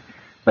there,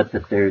 but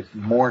that there's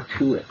more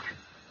to it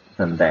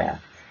than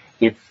that.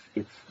 It's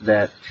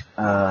that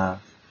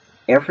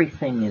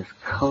everything is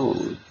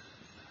code.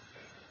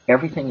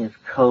 Everything is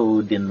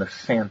code in the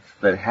sense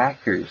that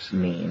hackers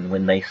mean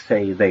when they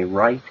say they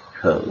write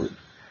code.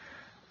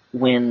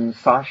 When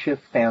Sasha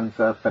stands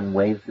up and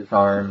waves his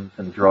arms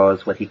and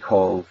draws what he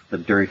calls the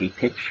dirty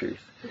pictures,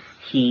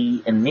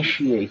 he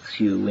initiates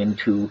you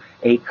into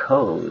a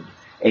code,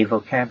 a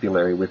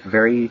vocabulary with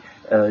very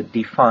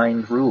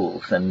defined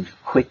rules and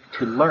quick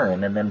to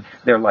learn. And then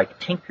they're like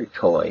tinker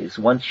toys.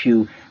 Once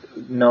you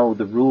know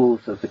the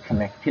rules of the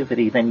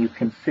connectivity, then you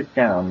can sit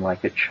down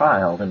like a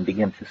child and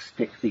begin to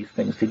stick these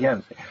things together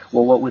and say,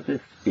 well, what would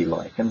this be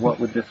like? And what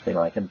would this be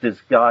like? And does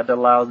God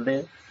allow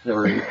this?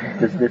 Or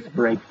does this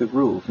break the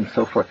rules? And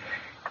so forth.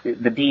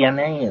 The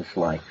DNA is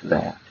like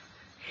that.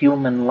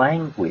 Human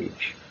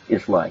language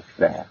is like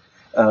that.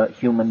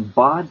 Human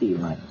body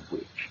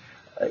language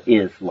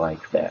is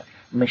like that.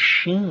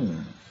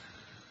 Machines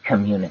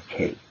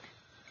communicate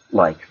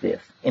like this.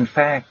 In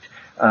fact,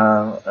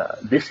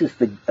 this is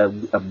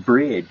a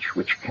bridge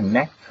which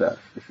connects us.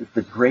 This is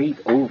the great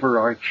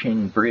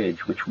overarching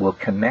bridge which will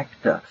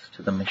connect us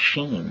to the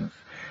machines,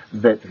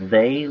 that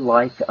they,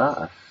 like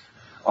us,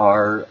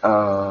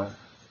 are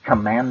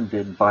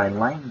commanded by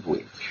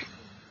language.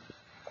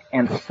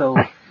 And so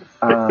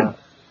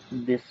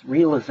this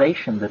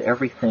realization that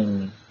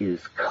everything is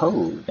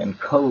code, and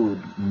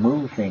code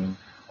moving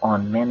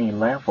on many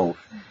levels,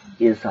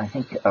 is, I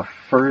think, a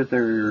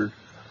further...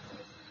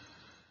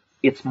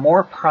 It's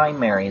more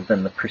primary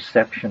than the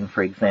perception,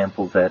 for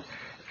example, that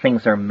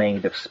things are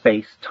made of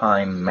space,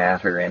 time,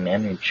 matter, and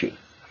energy.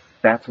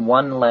 That's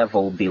one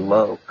level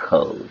below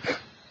code.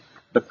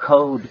 The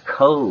code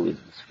codes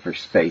for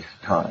space,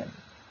 time,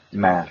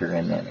 matter,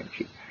 and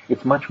energy.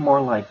 It's much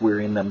more like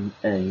we're in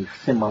a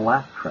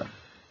simulacrum,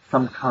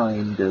 some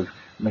kind of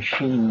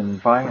machine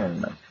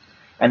environment.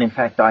 And in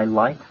fact, I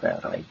like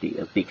that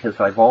idea because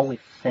I've always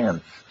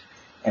sensed,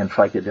 and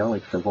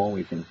psychedelics have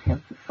always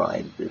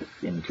intensified this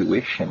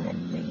intuition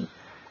in me,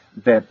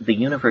 that the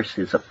universe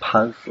is a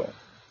puzzle.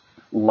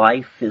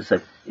 Life is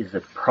a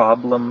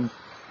problem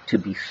to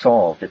be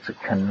solved. It's a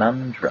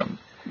conundrum.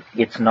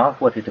 It's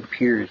not what it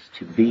appears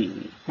to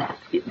be.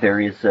 There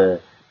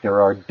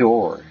are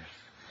doors.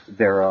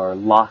 There are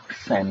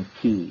locks and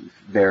keys.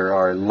 There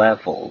are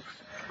levels.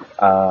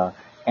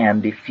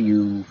 And if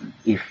you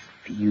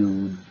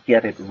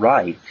get it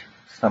right,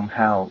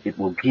 somehow it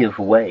will give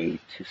way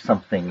to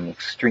something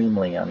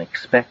extremely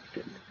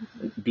unexpected.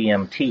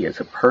 DMT is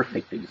a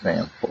perfect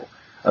example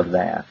of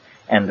that.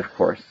 And of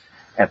course,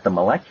 at the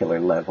molecular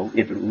level,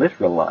 it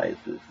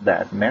literalizes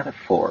that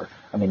metaphor.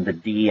 I mean, the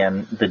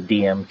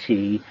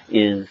DMT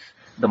is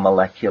the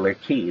molecular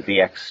key,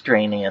 the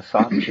extraneous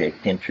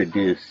object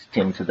introduced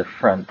into the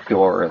front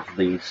door of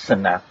the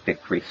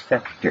synaptic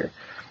receptor.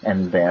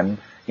 And then,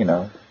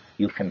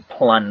 you can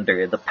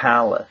plunder the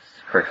palace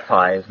for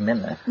 5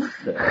 minutes.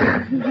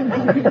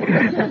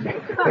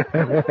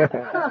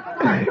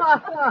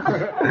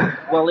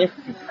 Well, if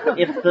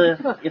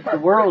the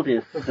world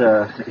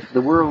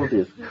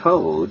is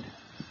code,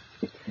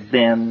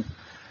 then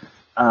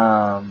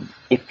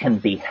it can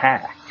be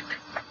hacked.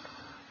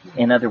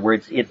 In other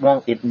words,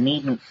 it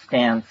needn't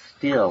stand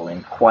still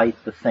in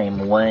quite the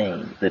same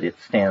way that it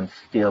stands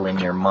still in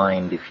your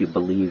mind if you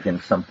believe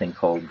in something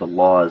called the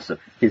laws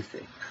of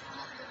physics.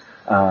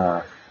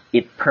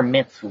 It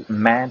permits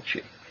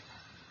magic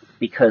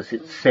because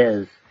it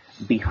says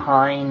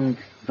behind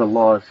the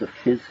laws of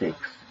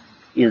physics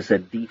is a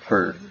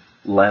deeper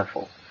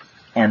level.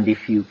 And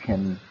if you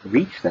can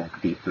reach that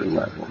deeper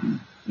level,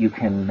 you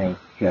can make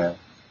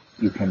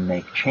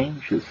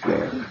changes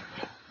there.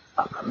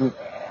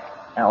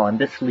 And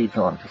this leads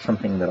on to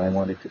something that I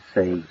wanted to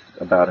say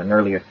about an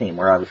earlier theme,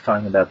 where I was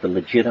talking about the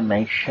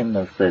legitimation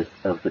of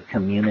the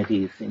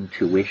community's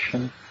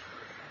intuition.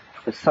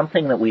 There's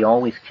something that we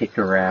always kick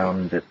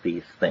around at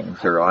these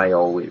things, or I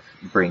always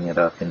bring it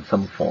up in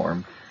some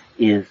form,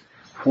 is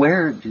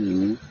where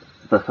do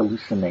the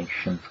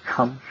hallucinations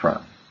come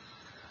from?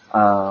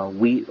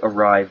 We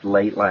arrived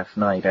late last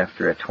night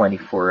after a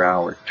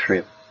 24-hour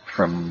trip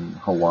from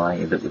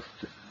Hawaii that was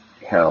just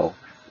hell,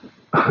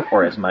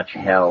 or as much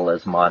hell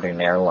as modern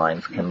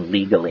airlines can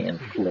legally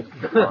inflict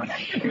upon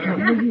us.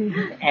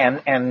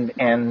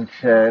 And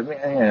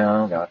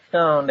got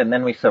stoned, and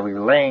then we were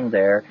laying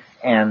there,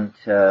 and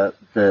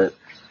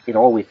it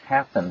always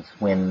happens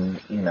when,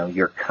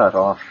 you're cut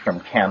off from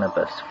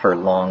cannabis for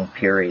long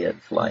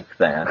periods like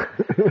that.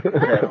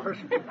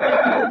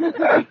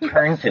 You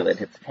turn to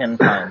it, it's 10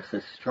 times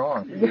as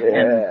strong. Yeah.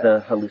 And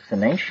the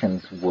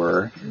hallucinations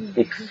were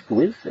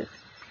exquisite.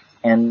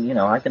 And,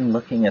 I've been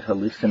looking at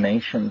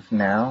hallucinations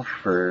now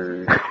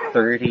for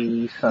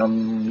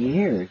 30-some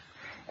years.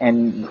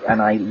 And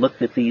I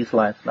looked at these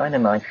last night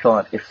and I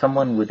thought, if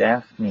someone would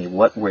ask me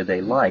what were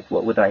they like,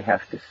 what would I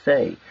have to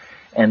say?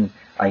 And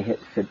I had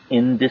said,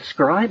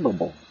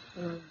 indescribable.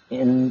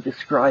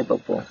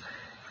 Indescribable.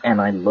 And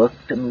I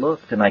looked and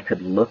looked, and I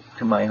could look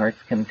to my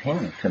heart's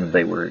content, and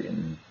they were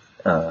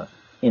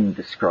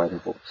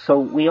indescribable. So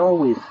we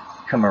always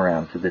come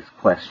around to this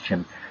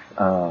question,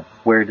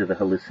 where do the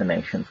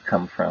hallucinations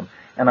come from?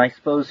 And I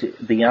suppose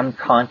the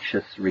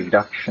unconscious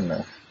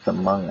reductionists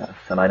among us,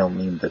 and I don't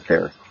mean that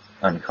they're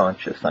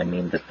unconscious, I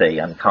mean that they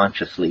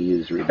unconsciously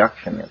use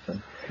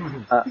reductionism,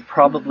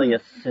 probably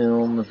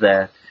assume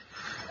that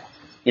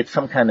it's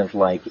some kind of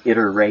like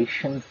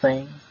iteration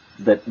thing,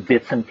 that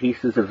bits and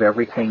pieces of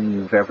everything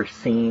you've ever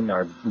seen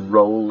are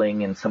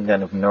rolling in some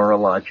kind of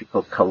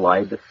neurological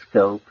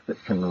kaleidoscope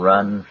that can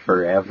run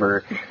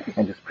forever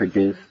and just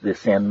produce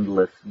this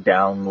endless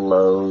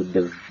download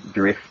of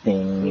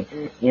drifting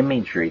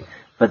imagery.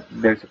 But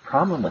there's a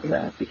problem with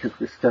that, because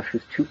this stuff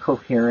is too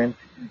coherent,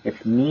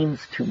 it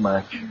means too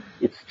much,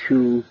 it's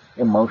too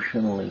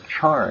emotionally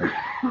charged.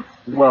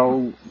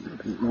 Well,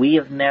 we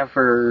have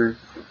never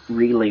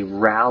really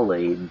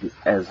rallied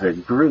as a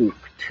group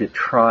to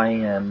try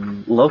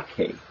and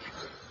locate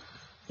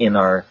in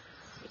our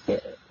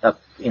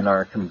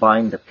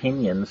combined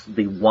opinions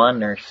the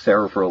one or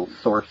several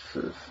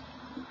sources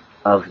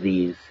of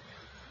these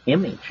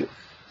images.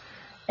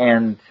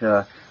 And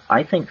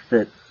I think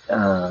that,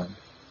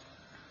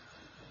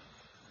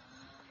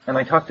 and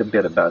I talked a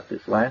bit about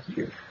this last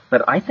year,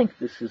 but I think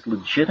this is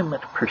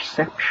legitimate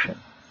perception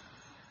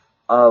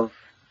of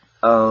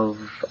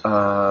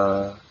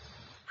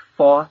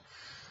thoughts,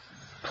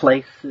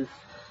 places,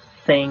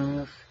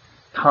 things,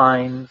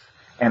 times,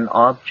 and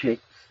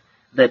objects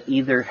that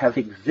either have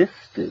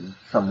existed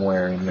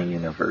somewhere in the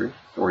universe,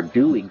 or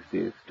do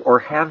exist, or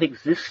have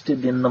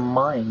existed in the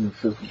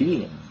minds of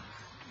beings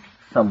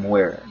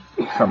somewhere,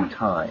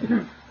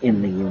 sometime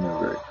in the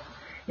universe.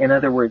 In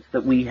other words,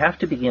 that we have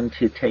to begin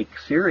to take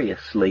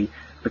seriously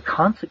the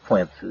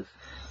consequences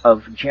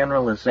of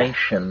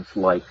generalizations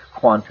like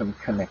quantum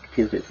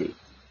connectivity.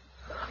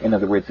 In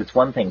other words, it's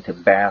one thing to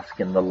bask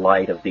in the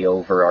light of the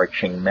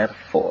overarching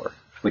metaphor,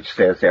 which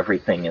says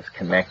everything is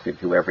connected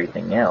to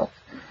everything else.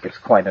 It's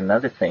quite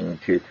another thing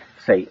to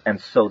say, and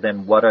so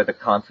then what are the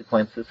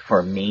consequences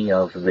for me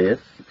of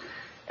this?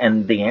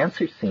 And the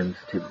answer seems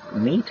to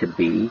me to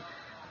be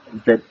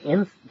that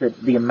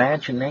the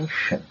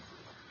imagination,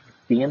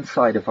 the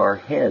inside of our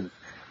heads,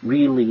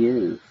 really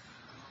is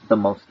the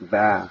most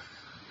vast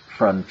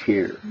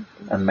frontier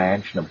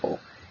imaginable.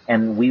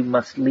 And we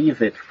must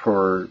leave it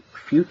for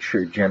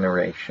future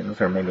generations,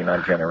 or maybe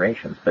not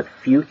generations, but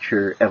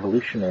future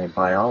evolutionary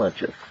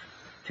biologists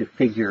to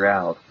figure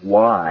out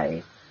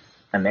why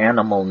an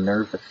animal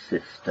nervous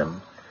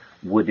system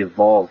would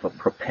evolve a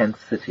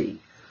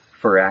propensity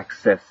for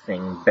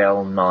accessing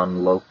Bell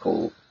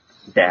non-local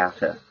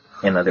data.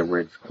 In other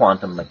words,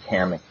 quantum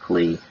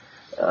mechanically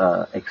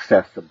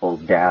accessible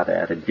data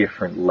at a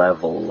different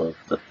level of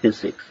the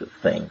physics of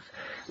things.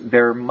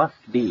 There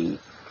must be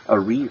a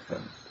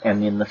reason.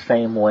 And in the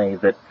same way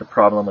that the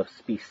problem of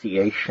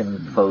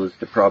speciation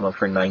posed a problem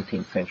for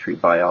 19th century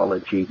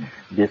biology,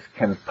 this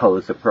can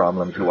pose a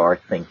problem to our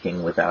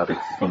thinking without it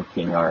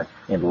sinking our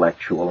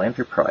intellectual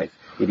enterprise.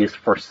 It is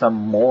for some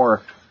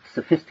more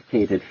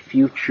sophisticated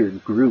future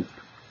group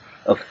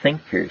of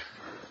thinkers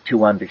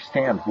to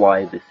understand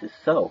why this is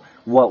so.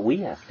 What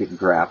we have to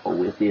grapple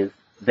with is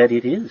that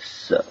it is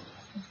so.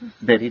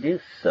 That it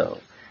is so.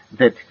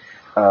 That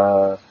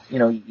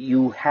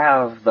you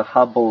have the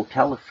Hubble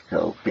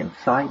telescope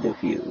inside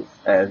of you.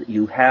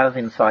 You have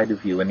inside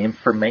of you an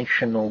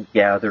informational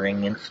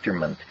gathering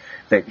instrument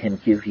that can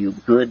give you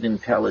good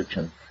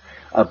intelligence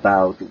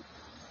about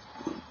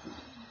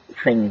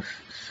things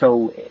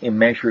so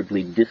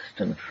immeasurably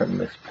distant from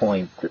this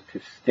point that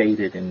to state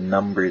it in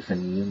numbers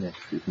and units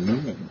is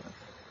meaningless.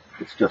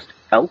 It's just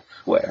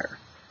elsewhere.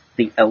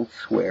 The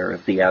elsewhere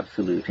of the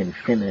absolute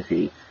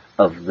infinity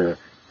of the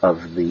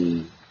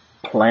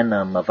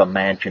plenum of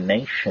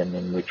imagination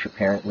in which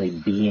apparently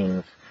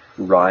beings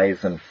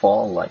rise and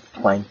fall like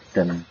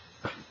plankton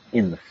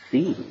in the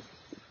sea.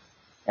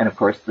 And of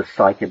course the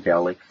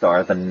psychedelics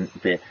are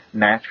the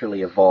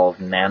naturally evolved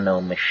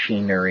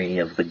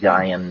nanomachinery of the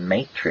Gaian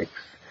matrix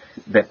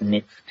that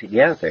knits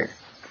together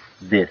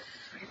this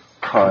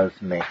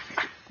cosmic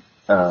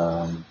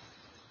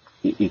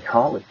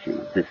ecology,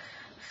 this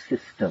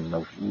system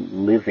of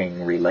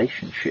living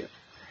relationships.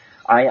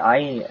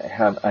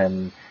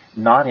 I'm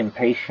not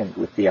impatient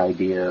with the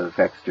idea of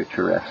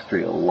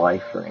extraterrestrial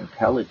life or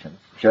intelligence,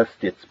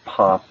 just its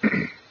pop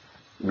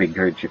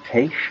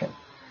regurgitation.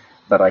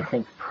 But I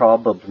think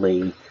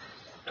probably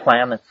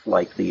planets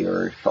like the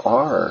Earth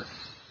are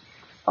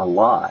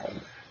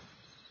alive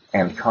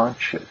and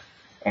conscious,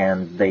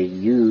 and they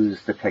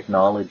use the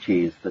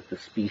technologies that the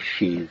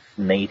species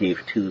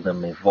native to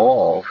them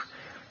evolve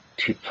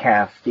to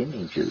cast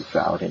images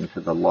out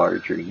into the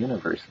larger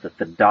universe, that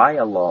the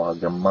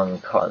dialogue among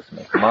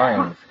cosmic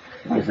minds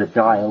is a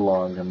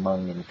dialogue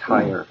among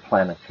entire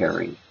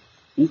planetary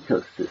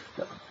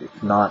ecosystems.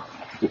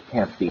 It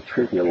can't be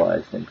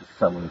trivialized into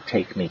some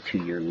take me to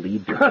your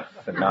leader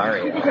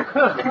scenario.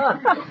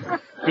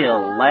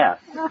 Still less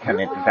can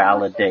it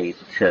validate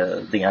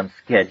the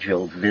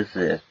unscheduled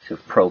visit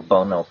of pro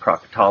bono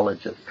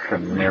proctologists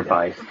from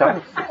nearby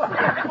star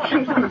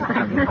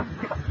systems.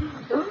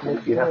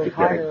 You have to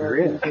get a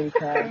grip.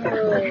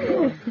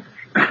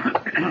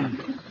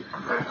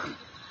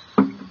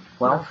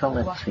 Well, so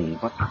let's see.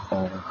 What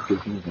is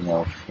anything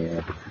else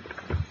here?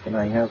 Can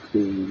I have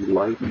the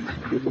light?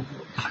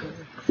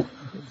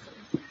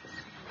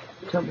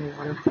 Tell me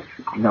water.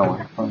 No,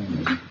 I'm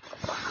fine.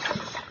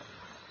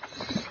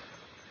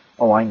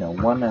 Oh, I know.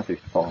 One other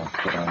thought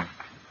that I'm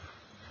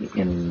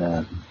in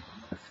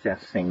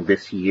assessing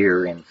this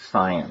year in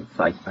science.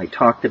 I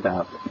talked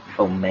about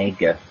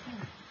omega,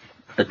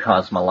 the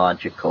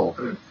cosmological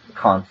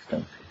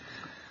constant,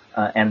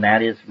 and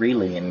that is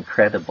really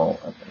incredible.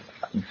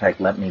 In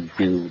fact, let me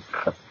do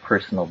a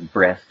personal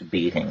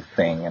breast-beating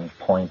thing and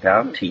point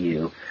out to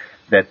you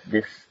that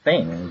this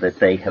thing that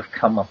they have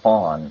come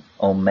upon,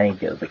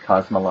 omega, the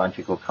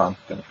cosmological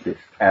constant, this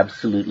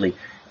absolutely,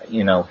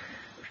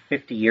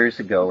 50 years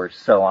ago or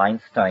so,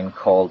 Einstein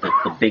called it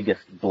the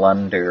biggest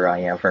blunder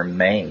I ever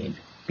made,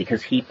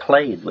 because he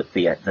played with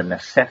the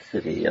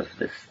necessity of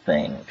this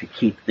thing to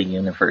keep the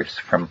universe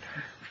from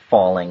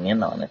falling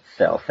in on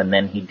itself, and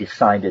then he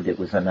decided it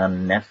was an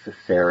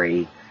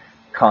unnecessary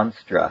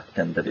construct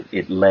and that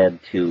it led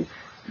to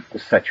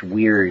such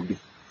weird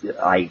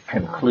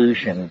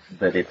conclusions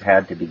that it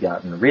had to be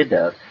gotten rid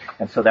of.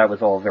 And so that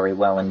was all very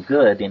well and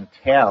good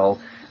until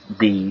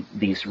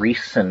these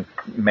recent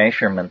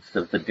measurements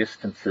of the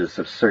distances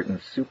of certain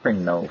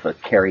supernovae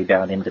carried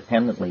out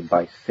independently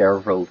by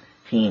several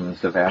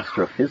teams of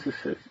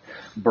astrophysicists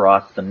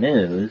brought the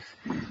news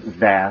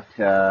that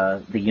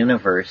the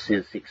universe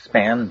is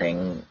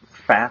expanding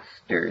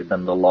faster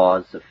than the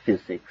laws of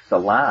physics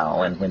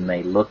allow. And when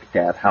they looked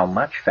at how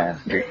much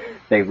faster,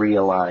 they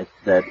realized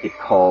that it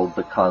called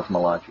the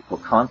cosmological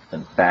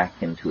constant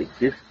back into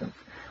existence.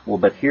 Well,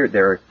 but here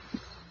there are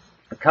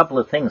a couple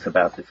of things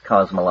about this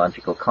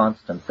cosmological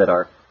constant that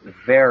are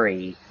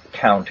very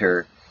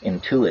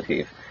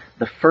counterintuitive.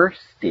 The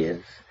first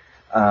is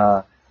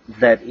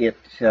that it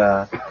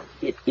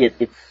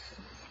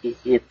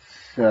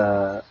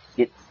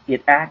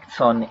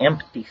acts on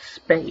empty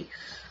space.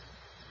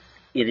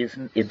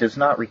 It does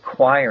not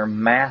require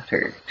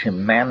matter to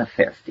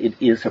manifest. It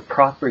is a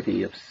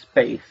property of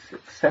space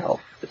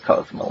itself, the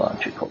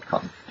cosmological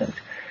constant.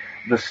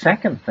 The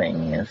second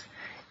thing is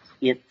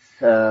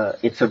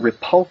it's a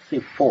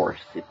repulsive force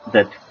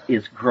that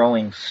is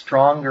growing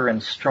stronger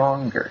and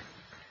stronger.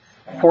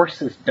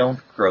 Forces don't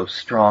grow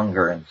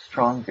stronger and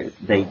stronger.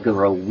 They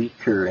grow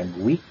weaker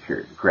and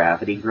weaker.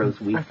 Gravity grows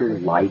weaker,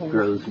 light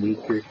grows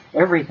weaker,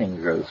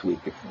 everything grows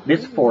weaker.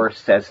 This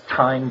force, as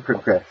time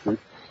progresses,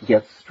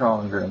 gets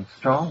stronger and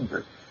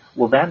stronger.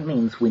 Well, that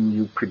means when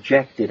you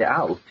project it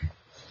out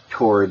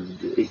toward,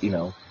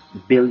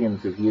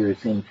 billions of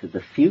years into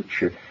the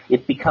future,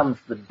 it becomes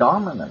the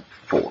dominant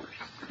force.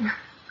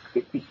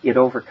 It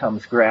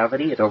overcomes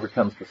gravity, it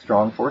overcomes the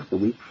strong force, the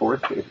weak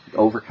force, it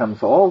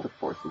overcomes all the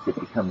forces, it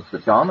becomes the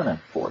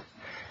dominant force.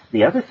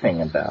 The other thing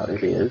about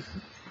it is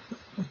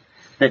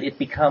that it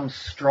becomes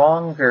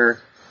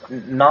stronger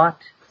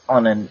not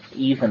on an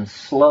even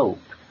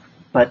slope,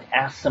 but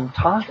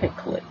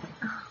asymptotically.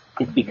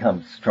 It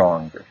becomes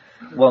stronger.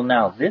 Well,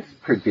 now this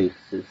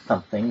produces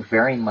something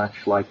very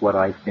much like what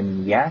I've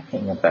been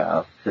yakking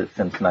about since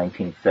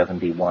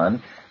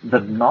 1971,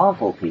 the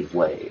novelty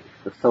wave,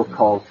 the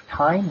so-called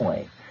time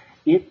wave.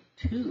 It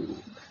too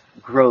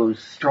grows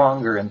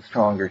stronger and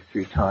stronger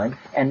through time,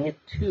 and it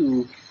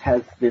too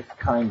has this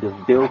kind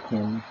of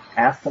built-in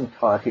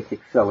asymptotic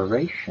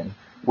acceleration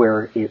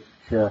where it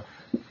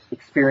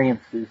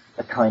experiences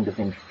a kind of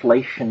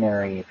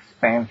inflationary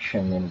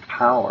expansion in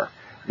power.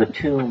 The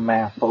two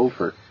map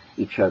over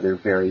each other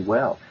very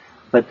well.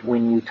 But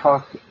when you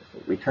talk,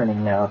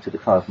 returning now to the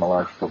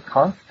cosmological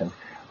constant,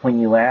 when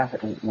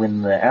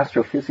the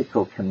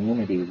astrophysical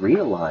community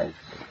realized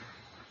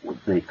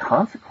the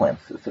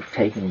consequences of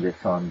taking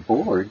this on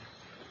board,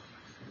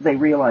 they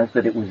realized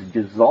that it was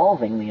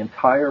dissolving the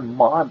entire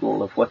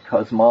model of what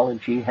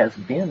cosmology has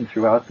been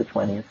throughout the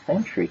 20th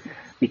century.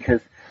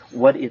 Because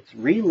what it's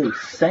really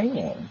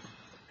saying,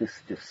 this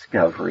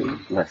discovery,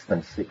 less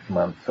than 6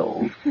 months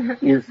old,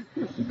 is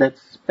that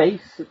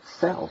space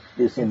itself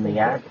is in the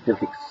act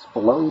of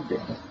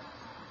exploding,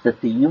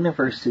 that the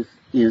universe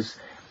is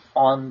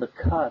on the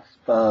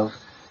cusp of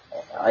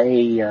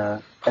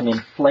an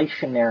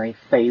inflationary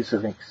phase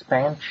of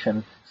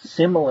expansion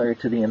similar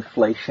to the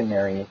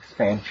inflationary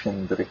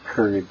expansion that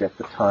occurred at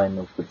the time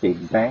of the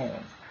Big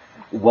Bang.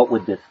 What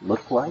would this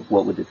look like?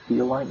 What would it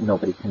feel like?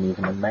 Nobody can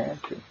even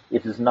imagine.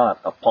 It is not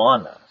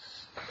upon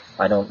us.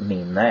 I don't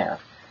mean that.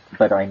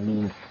 But I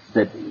mean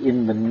that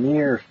in the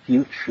near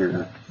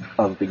future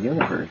of the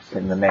universe,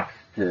 in the next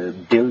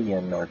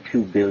billion or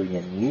 2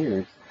 billion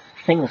years,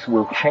 things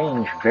will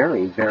change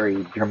very,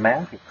 very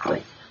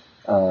dramatically.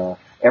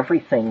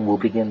 Everything will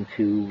begin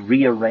to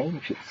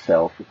rearrange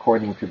itself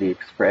according to the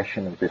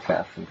expression of this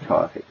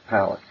asymptotic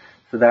power.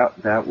 So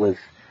that was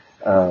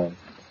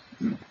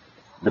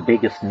the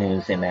biggest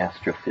news in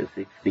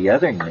astrophysics. The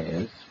other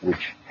news,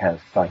 which has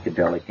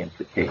psychedelic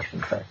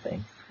implications, I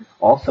think,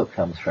 also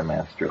comes from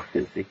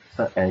astrophysics.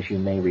 As you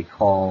may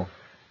recall,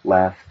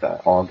 last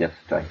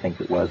August, I think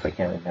it was, I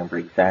can't remember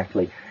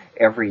exactly,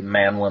 every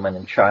man, woman,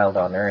 and child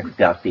on Earth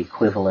got the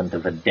equivalent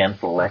of a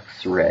dental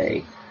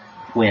X-ray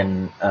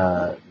when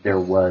there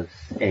was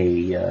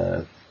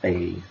a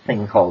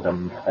thing called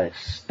a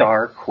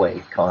star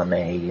quake on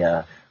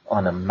a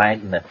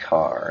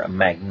magnetar, a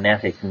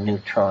magnetic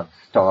neutron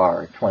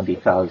star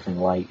 20,000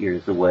 light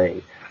years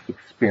away,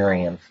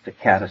 experienced a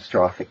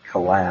catastrophic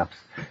collapse,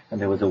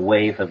 and there was a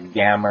wave of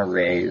gamma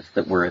rays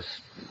that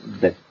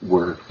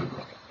were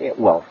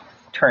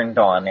turned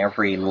on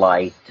every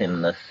light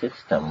in the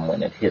system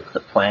when it hit the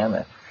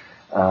planet.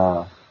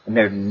 And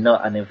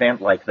an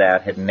event like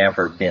that had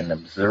never been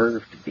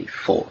observed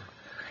before.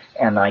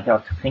 And I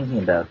got to thinking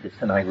about this,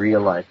 and I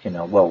realized,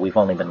 we've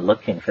only been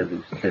looking for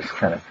this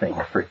kind of thing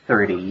for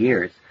 30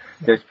 years.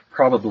 There's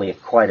probably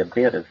quite a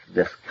bit of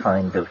this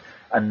kind of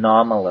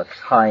anomalous,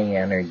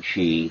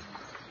 high-energy,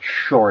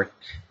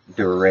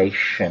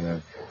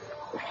 short-duration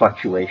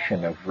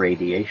fluctuation of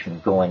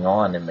radiation going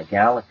on in the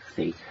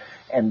galaxy.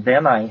 And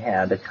then I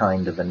had a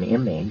kind of an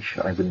image,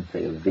 I wouldn't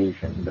say a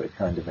vision, but a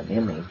kind of an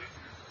image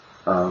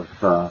of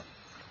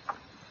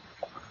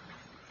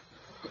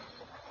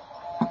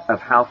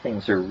how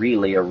things are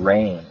really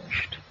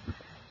arranged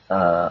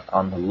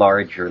on the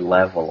larger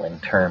level in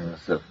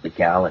terms of the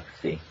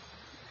galaxy.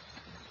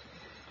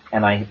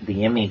 And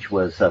the image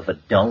was of a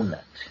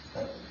donut.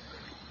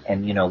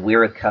 And,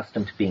 we're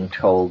accustomed to being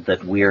told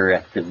that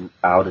we're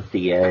out at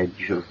the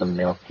edge of the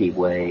Milky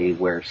Way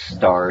where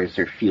stars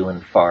are few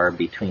and far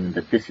between,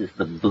 that this is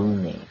the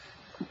boonies,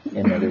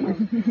 in other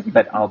words.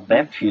 But I'll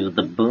bet you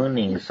the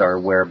boonies are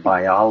where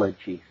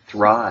biology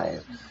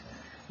thrives,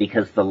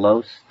 because the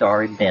low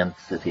star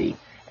density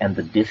and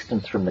the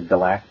distance from the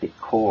galactic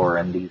core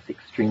and these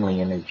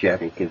extremely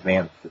energetic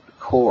events at the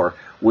core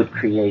would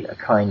create a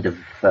kind of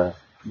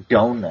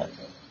donut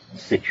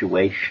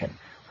situation,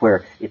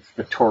 where it's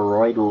the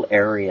toroidal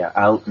area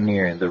out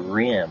near the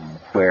rim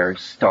where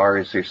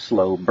stars are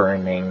slow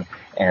burning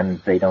and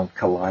they don't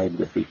collide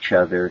with each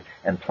other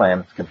and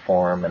planets can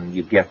form, and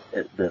you get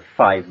the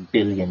 5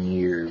 billion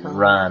year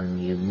run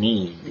you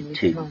need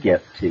to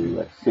get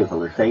to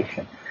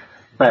civilization.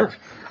 But,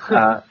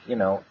 a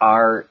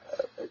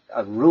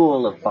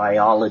rule of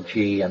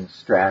biology and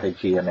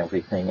strategy and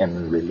everything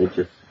and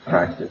religious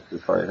practice,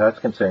 as far as that's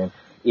concerned,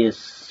 is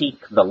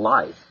seek the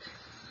light.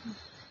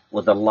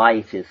 Well, the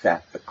light is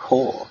at the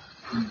core.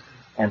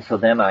 And so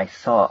then I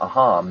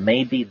saw,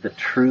 maybe the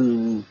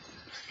true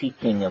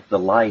seeking of the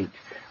light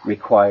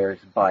requires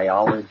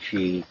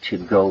biology to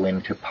go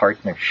into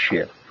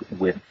partnership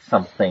with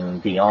something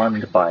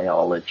beyond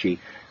biology,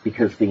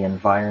 because the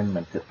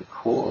environment at the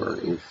core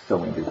is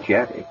so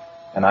energetic.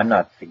 And I'm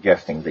not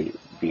suggesting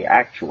the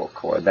actual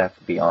core, that's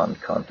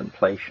beyond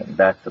contemplation.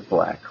 That's a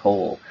black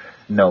hole.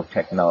 No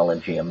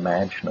technology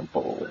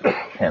imaginable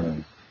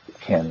can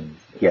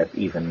get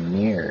even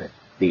near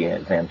the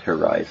event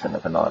horizon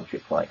of an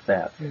object like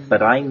that. Mm-hmm.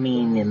 But I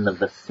mean in the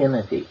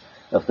vicinity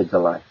of the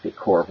galactic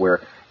core,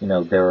 where,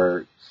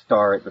 the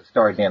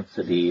star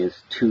density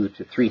is 200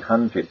 to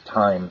 300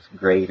 times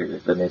greater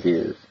than it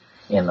is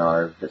in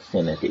our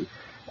vicinity.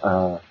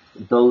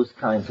 Those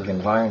kinds of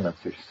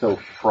environments are so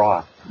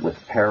fraught with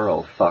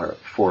peril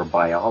for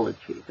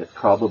biology that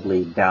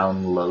probably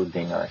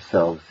downloading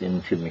ourselves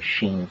into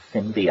machine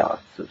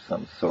symbiotes of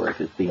some sort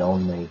is the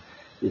only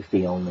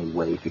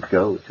way to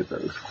go to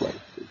those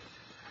places.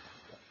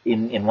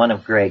 In one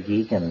of Greg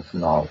Egan's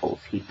novels,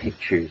 he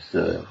pictures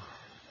a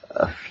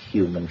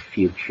human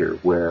future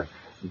where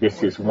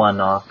this is one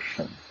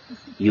option.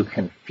 You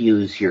can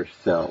fuse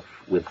yourself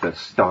with a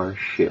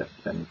starship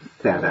and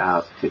set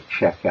out to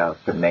check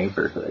out the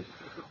neighborhood.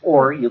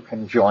 Or you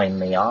can join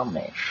the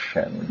Amish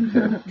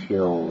and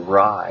till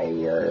rye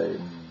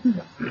in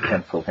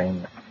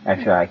Pennsylvania.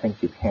 Actually, I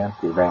think you can't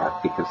do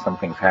that because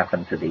something's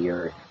happened to the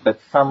Earth. But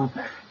some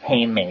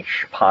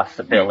Hamish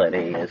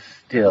possibility is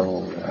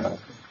still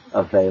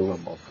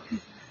available.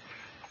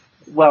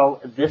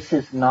 Well, this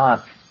is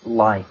not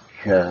like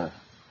the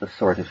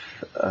sort of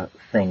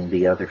thing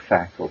the other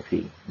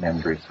faculty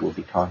members will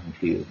be talking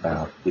to you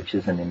about, which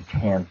is an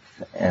intense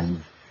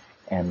and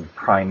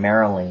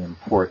primarily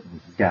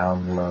important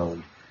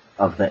download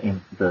of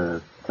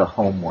the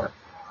homework,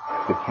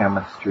 the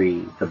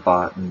chemistry, the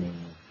botany,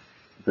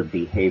 the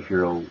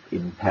behavioral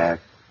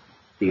impact,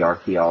 the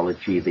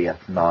archaeology, the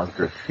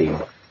ethnography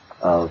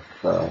of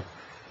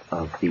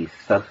these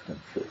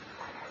substances.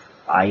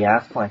 I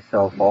ask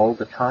myself all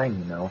the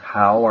time,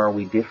 how are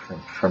we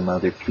different from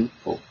other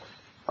people?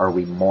 Are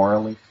we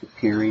morally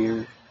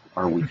superior?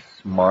 Are we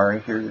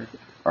smarter?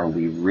 Are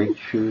we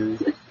richer?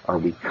 Are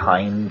we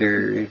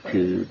kinder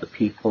to the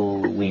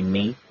people we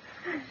meet?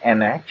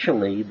 And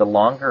actually, the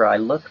longer I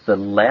look, the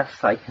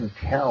less I can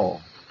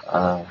tell.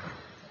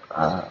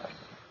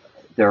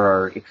 There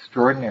are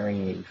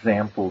extraordinary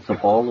examples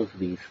of all of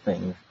these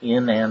things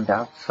in and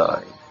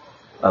outside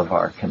of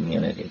our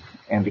community,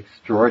 and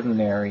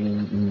extraordinary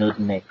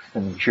nudniks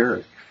and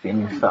jerks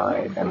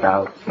inside and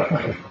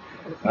outside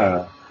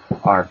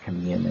our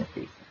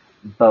community.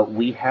 But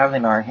we have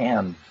in our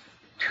hands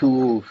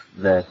tools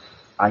that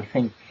I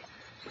think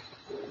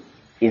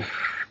if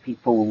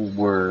people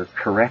were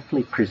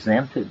correctly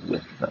presented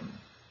with them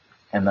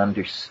and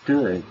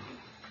understood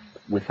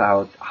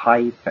without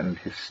hype and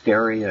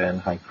hysteria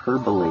and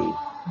hyperbole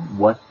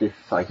what this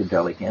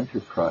psychedelic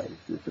enterprise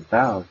is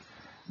about,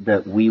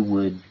 that we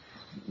would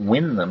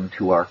win them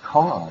to our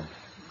cause.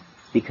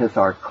 Because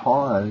our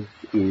cause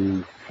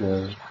is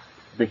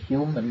the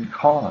human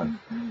cause,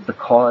 the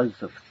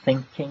cause of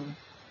thinking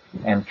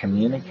and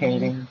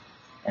communicating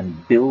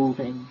and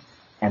building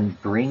and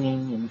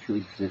bringing into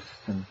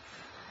existence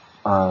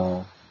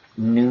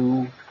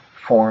new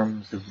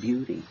forms of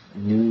beauty,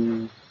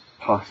 new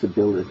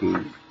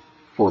possibilities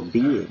for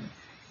being.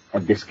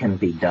 And this can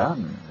be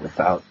done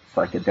without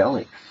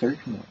psychedelics,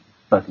 certainly.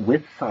 But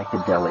with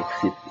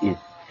psychedelics, it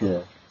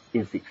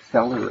is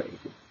accelerated.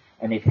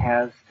 And it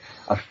has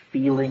a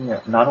feeling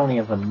not only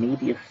of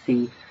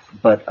immediacy,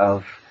 but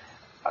of,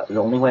 the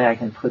only way I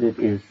can put it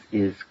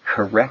is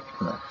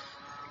correctness.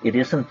 It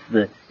isn't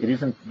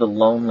the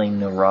lonely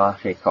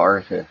neurotic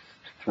artist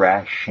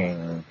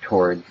thrashing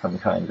toward some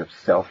kind of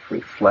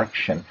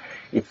self-reflection.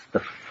 It's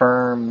the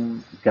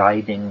firm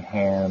guiding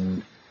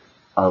hand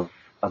of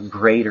a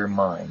greater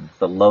mind,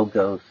 the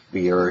logos,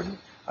 the earth,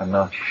 I'm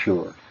not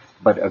sure,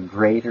 but a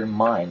greater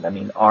mind. I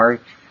mean,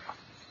 art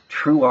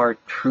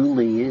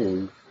truly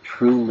is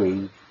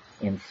truly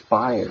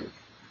inspired.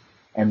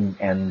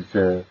 And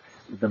the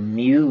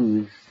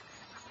muse,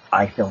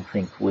 I don't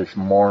think, was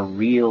more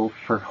real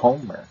for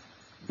Homer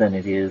than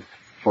it is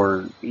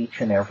for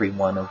each and every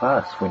one of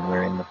us when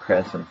we're in the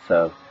presence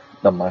of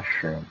the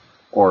mushroom,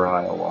 or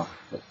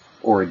ayahuasca,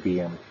 or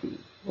DMT,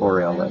 or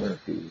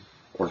LSD,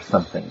 or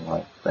something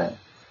like that.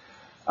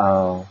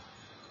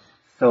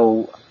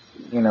 So,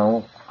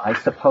 I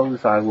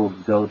suppose I will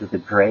go to the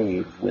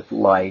grave with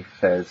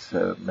life as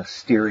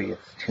mysterious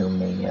to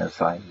me as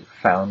I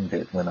found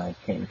it when I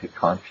came to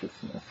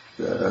consciousness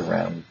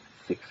around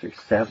 6 or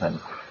 7.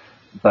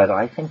 But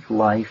I think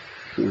life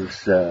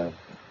is,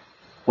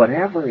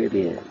 whatever it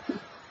is,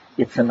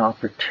 it's an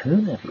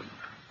opportunity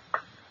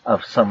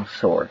of some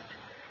sort.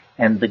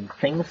 And the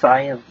things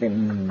I have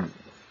been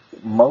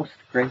most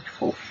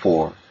grateful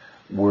for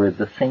were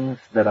the things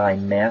that I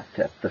met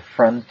at the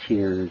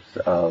frontiers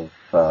of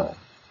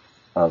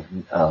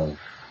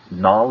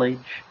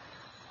knowledge,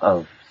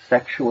 of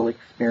sexual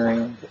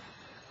experience,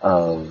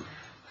 of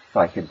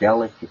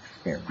psychedelic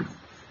experience.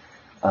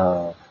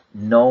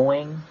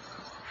 Knowing,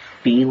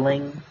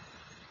 feeling,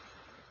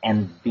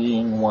 and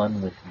being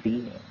one with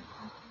being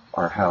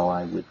are how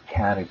I would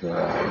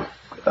categorize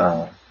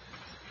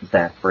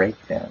that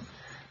breakdown.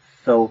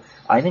 So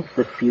I think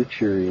the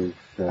future is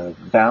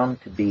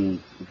bound to be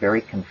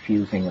very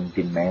confusing and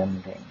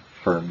demanding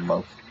for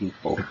most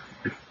people.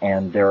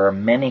 And there are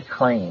many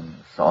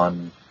claims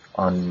on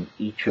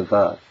each of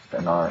us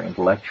and our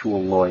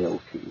intellectual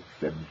loyalties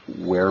and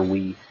where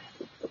we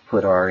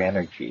put our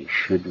energy.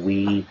 Should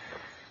we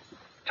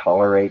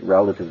tolerate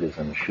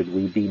relativism? Should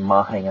we be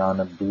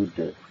Mahayana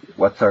Buddhists?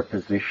 What's our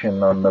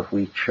position on the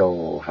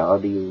Huichol? How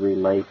do you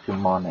relate to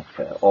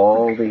Monica?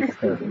 All these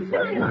things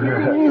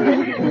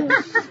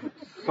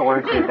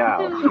sorted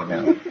out,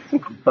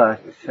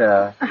 But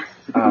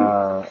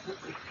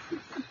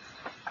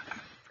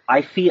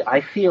I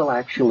feel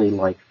actually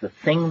like the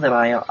thing that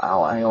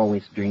I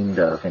always dreamed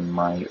of in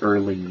my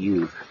early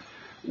youth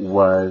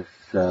was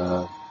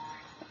a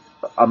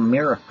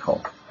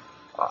miracle.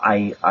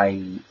 I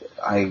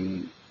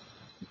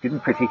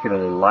didn't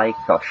particularly like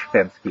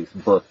Ouspensky's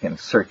book In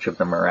Search of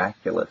the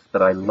Miraculous,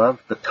 but I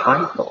loved the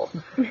title,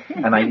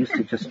 and I used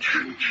to just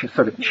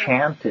sort of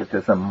chant it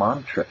as a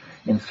mantra.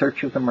 In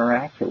Search of the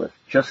Miraculous,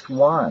 just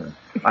one.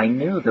 I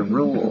knew the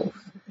rules.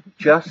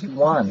 Just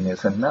one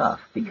is enough,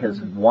 because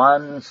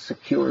one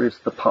secures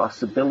the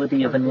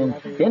possibility of an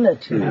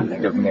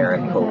infinitude of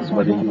miracles,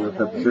 whether you have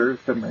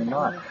observed them or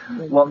not.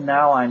 Well,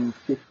 now I'm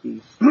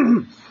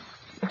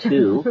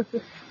 52,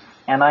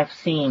 and I've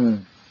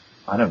seen,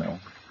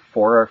 4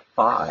 or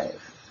 5,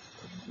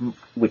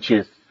 which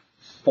is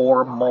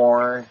 4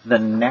 more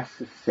than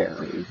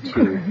necessary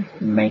to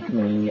make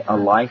me a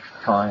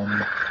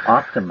lifetime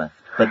optimist.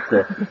 But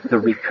the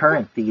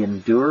recurrent, the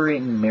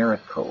enduring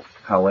miracle,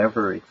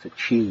 however it's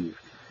achieved,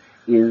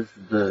 is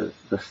the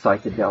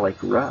psychedelic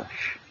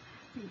rush.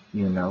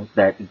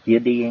 That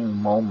giddying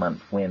moment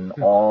when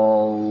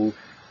all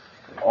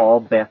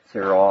bets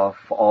are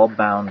off, all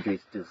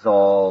boundaries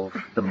dissolve,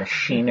 the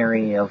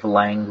machinery of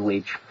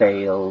language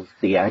fails,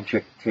 the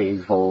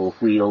adjectival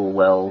wheel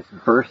wells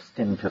burst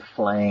into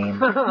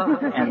flame,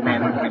 and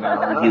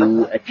then,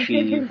 you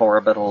achieve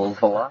orbital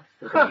velocity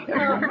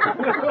and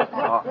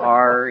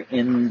are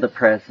in the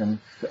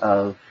presence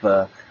of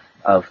the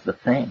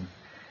thing.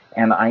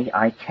 And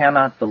I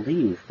cannot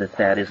believe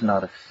that is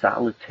not a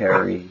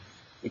salutary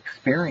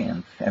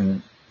experience.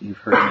 And you've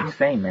heard me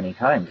say many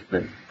times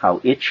that how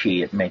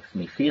itchy it makes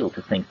me feel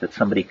to think that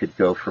somebody could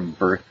go from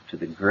birth to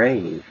the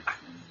grave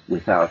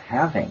without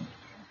having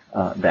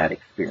that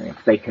experience.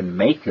 They can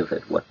make of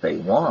it what they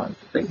want.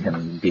 They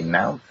can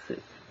denounce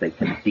it. They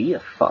can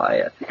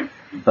deify it.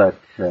 But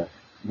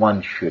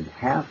one should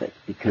have it,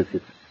 because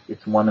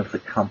it's one of the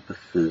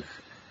compasses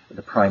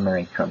the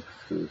primary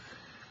compasses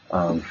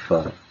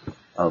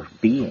of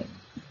being.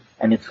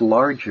 And it's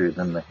larger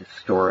than the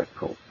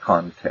historical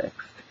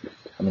context.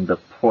 I mean, the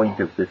point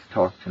of this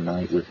talk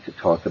tonight was to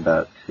talk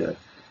about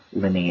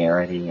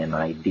linearity and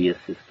idea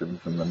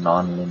systems and the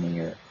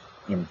nonlinear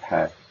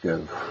impact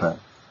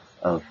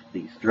of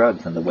these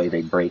drugs and the way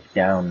they break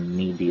down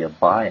media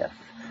bias.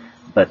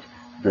 But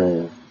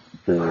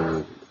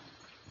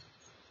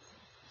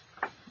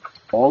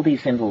all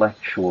these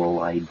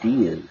intellectual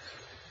ideas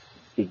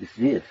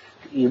exist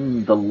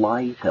in the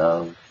light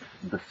of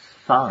the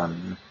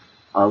sun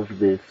of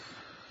this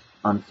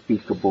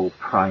unspeakable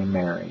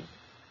primary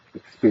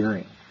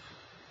experience.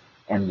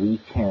 And we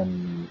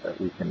can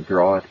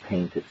draw it,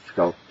 paint it,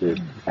 sculpt it,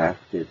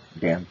 act it,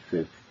 dance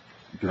it,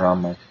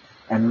 drum it,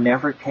 and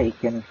never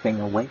take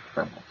anything away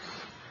from it.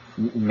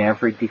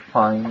 Never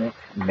define it,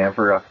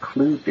 never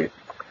occlude it.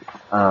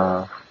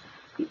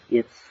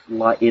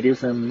 It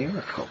is a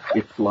miracle.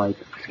 It's like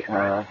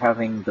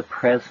having the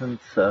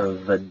presence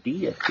of a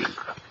deity.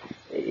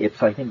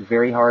 It's, I think,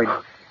 very hard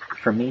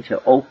for me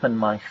to open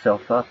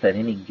myself up at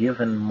any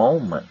given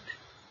moment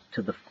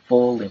to the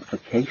full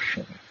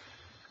implications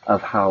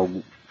of how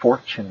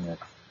fortunate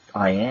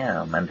I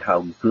am and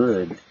how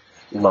good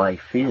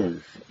life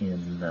is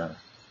in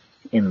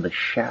the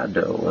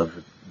shadow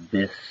of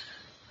this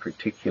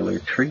particular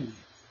tree.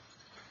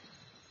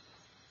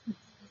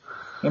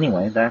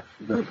 Anyway, that's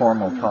the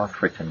formal talk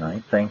for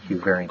tonight. Thank you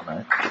very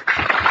much.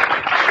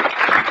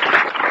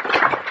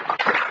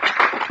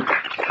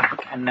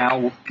 And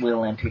now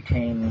we'll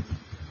entertain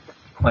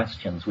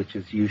questions, which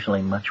is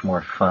usually much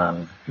more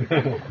fun.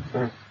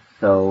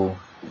 So,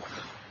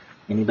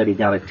 anybody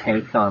got a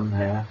take on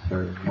that,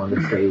 or want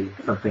to say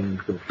something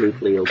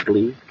completely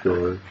oblique,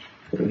 or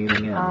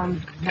anything else?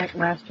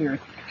 Last year.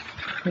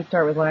 We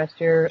start with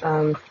last year.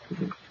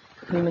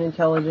 Human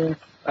intelligence,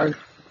 or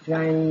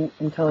giant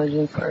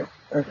intelligence, or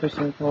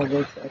artificial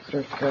intelligence,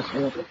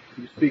 extraterrestrial. Can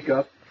you speak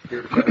up?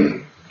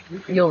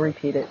 You'll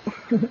repeat it.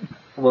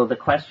 Well, the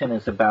question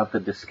is about the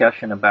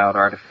discussion about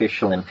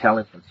artificial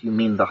intelligence. You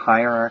mean the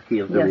hierarchy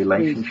of the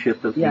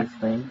relationship of these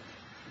things?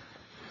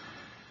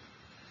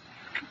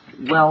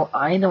 Well,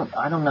 I don't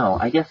know.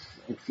 I guess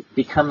it's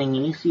becoming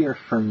easier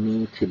for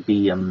me to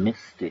be a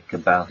mystic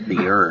about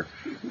the Earth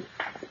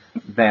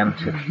than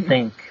to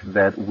think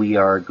that we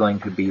are going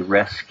to be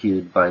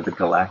rescued by the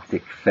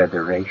Galactic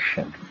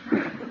Federation.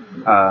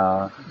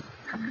 I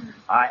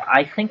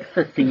think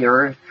that the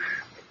Earth,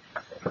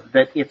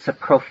 that it's a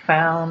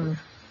profound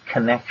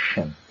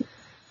connection.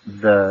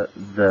 The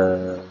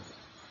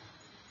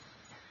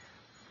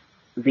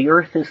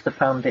Earth is the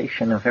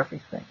foundation of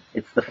everything.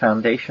 It's the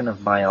foundation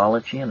of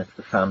biology, and it's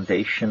the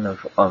foundation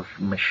of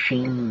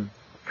machine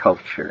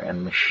culture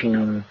and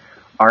machine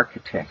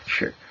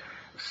architecture.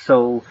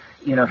 So,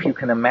 if you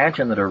can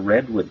imagine that a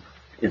redwood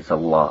is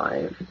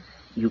alive,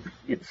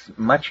 it's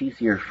much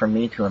easier for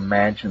me to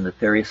imagine that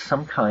there is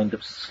some kind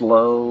of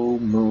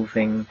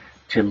slow-moving,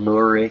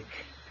 telluric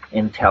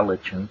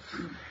intelligence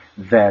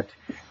that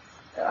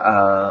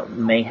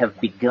may have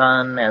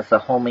begun as a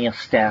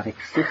homeostatic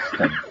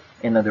system.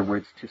 In other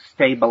words, to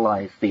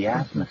stabilize the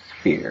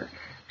atmosphere,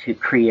 to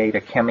create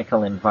a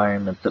chemical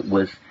environment that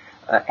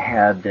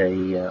had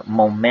a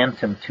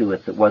momentum to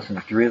it that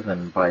wasn't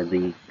driven by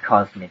the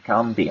cosmic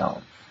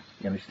ambiance.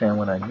 You understand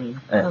what I mean?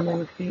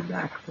 With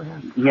feedback,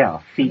 perhaps.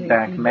 Yeah,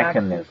 feedback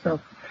mechanism.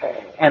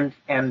 And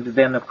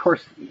then, of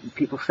course,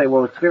 people say,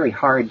 well, it's very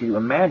hard to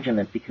imagine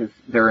it because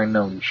there are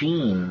no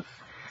genes,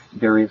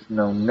 there is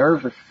no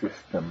nervous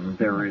system,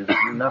 there is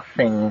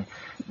nothing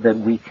that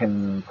we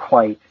can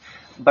quite...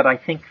 But I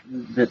think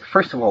that,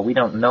 first of all, we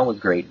don't know a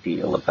great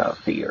deal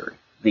about the Earth,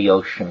 the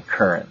ocean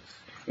currents,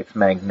 its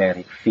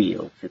magnetic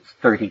fields, its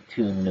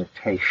 32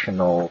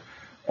 nutational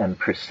and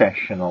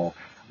precessional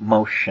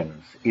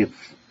motions, its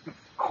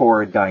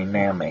core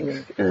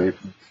dynamics, its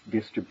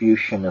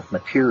distribution of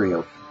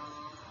materials.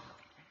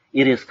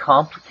 It is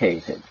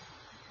complicated,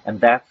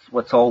 and that's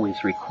what's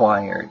always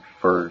required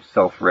for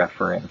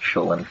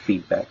self-referential and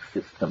feedback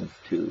systems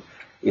to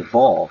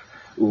evolve.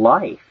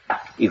 Life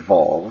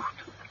evolved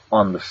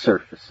on the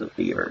surface of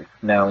the Earth.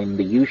 Now, in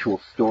the usual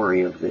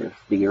story of this,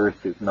 the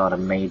Earth is not a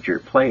major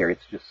player,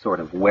 it's just sort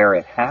of where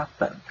it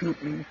happened.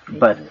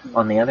 But,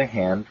 on the other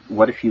hand,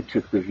 what if you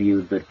took the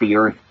view that the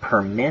Earth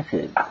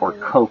permitted or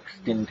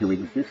coaxed into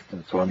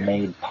existence or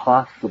made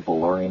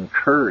possible or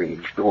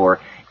encouraged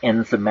or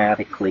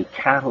enzymatically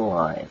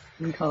catalyzed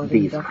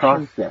these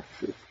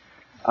processes?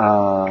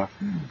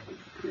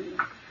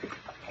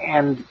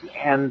 And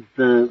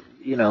the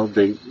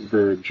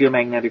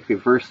geomagnetic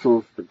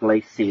reversals, the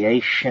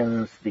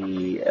glaciations,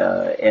 the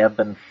ebb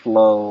and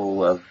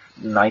flow of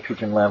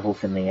nitrogen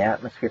levels in the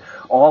atmosphere,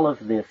 all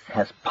of this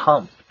has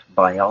pumped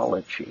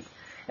biology.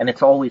 And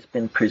it's always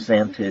been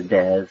presented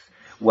as,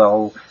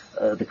 well,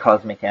 the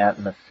cosmic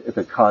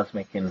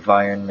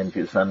environment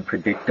is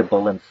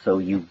unpredictable, and so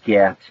you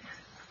get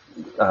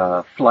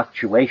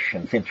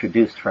fluctuations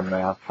introduced from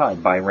the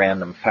outside by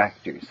random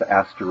factors,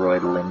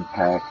 asteroidal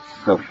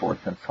impacts, so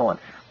forth and so on.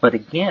 But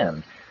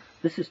again,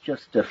 this is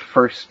just a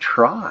first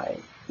try.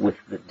 with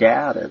the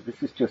data.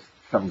 This is just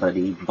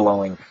somebody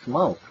blowing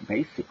smoke,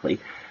 basically.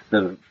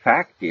 The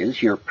fact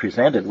is you're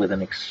presented with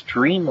an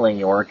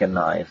extremely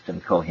organized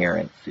and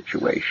coherent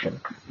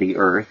situation, the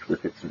Earth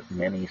with its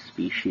many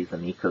species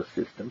and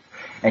ecosystems,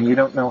 and you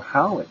don't know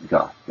how it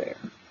got there.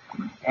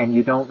 And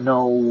you don't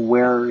know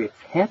where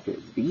it's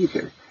headed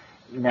either.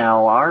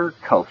 Now, our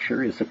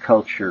culture is a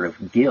culture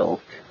of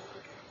guilt,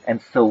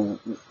 and so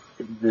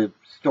the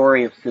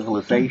story of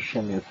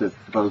civilization is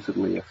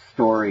supposedly a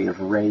story of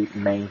rape,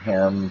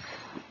 mayhem,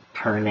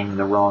 turning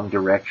the wrong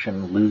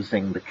direction,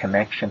 losing the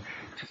connection.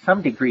 To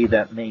some degree,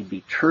 that may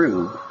be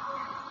true,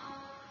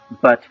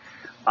 but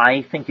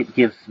I think it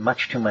gives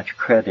much too much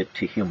credit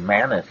to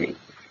humanity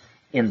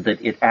in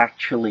that it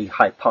actually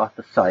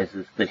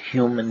hypothesizes that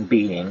human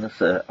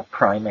beings, a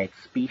primate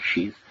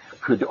species,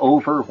 could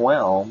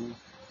overwhelm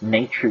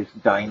nature's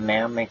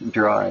dynamic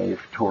drive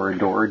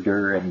toward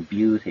order and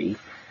beauty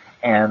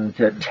and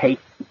take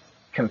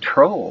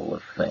control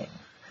of things.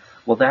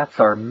 Well, that's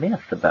our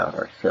myth about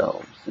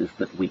ourselves, is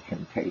that we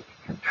can take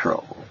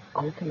control.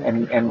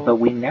 But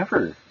we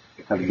never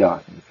have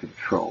gotten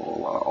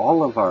control.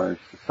 All of our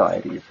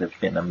societies have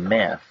been a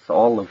mess.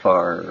 All of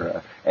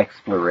our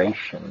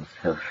explorations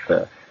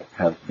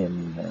have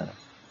been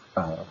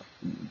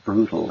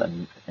brutal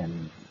and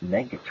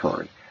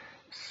negatory.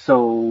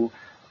 So,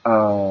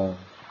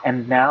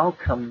 and now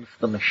comes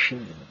the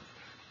machine.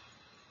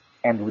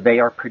 And they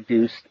are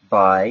produced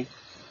by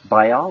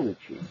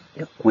biology,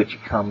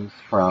 which comes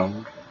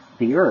from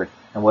the Earth.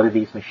 And what are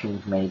these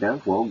machines made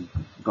of? Well,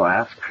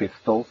 glass,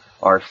 crystal,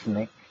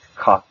 arsenic,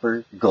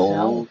 copper,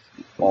 gold,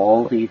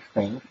 all these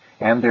things.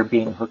 And they're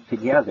being hooked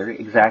together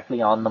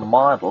exactly on the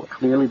model.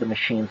 Clearly the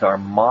machines are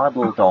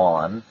modeled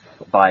on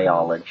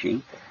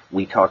biology.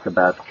 We talk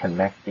about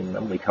connecting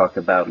them. We talk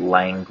about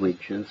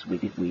languages.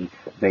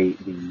 They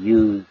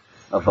use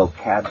a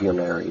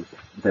vocabulary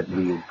that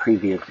we had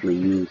previously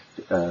used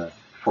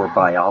for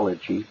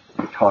biology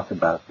to talk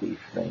about these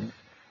things.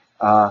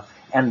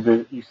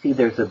 And you see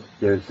there's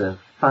a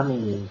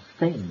funny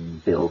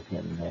thing built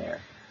in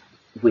there,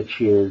 which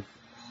is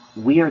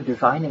we are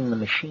designing the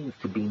machines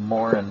to be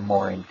more and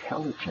more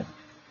intelligent.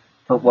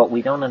 But what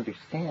we don't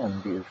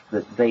understand is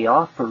that they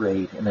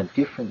operate in a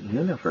different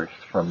universe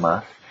from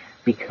us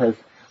because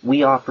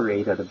we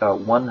operate at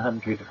about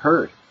 100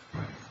 hertz.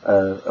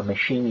 A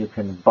machine you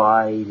can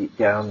buy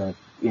down at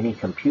any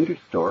computer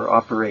store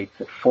operates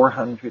at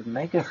 400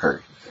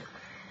 megahertz.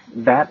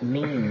 That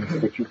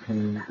means that you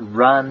can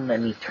run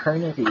an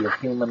eternity of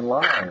human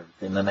lives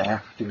in an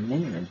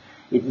afternoon.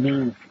 It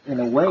means, in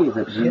a way,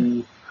 that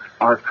we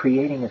are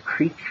creating a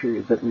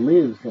creature that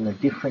lives in a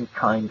different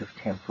kind of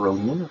temporal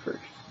universe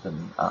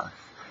than us.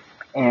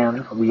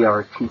 And we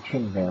are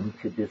teaching them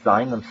to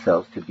design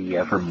themselves to be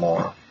ever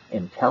more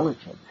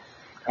intelligent.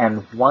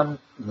 And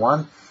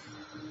once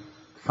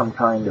some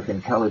kind of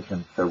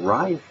intelligence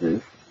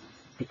arises,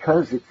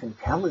 because it's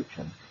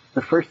intelligent,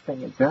 the first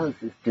thing it does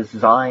is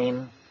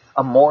design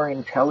a more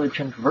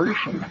intelligent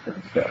version of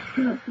itself.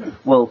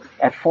 Well,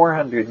 at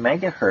 400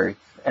 megahertz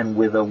and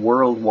with a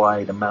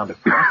worldwide amount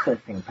of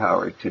processing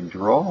power to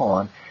draw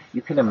on,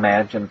 you can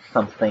imagine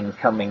something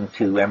coming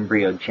to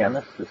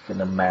embryogenesis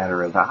in a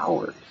matter of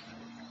hours.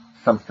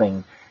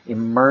 Something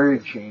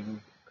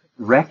emerging,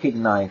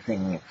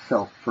 recognizing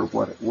itself for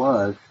what it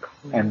was,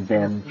 and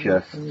then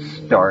just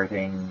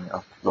starting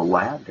up the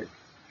ladder.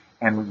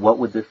 And what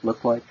would this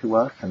look like to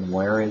us, and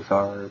where is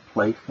our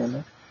place in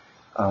it?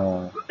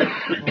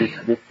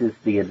 This is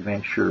the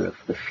adventure of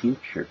the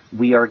future.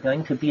 We are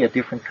going to be a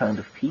different kind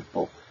of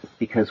people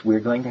because we're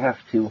going to have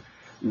to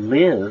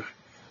live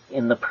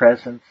in the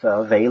presence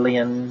of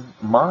alien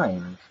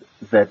minds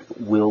that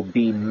will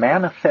be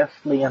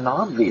manifestly and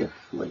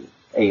obviously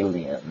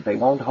alien. They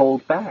won't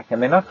hold back,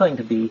 and they're not going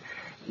to be,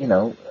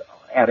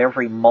 at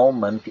every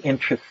moment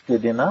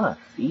interested in us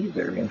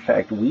either. In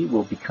fact, we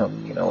will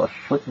become, a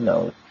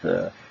footnote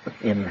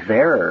in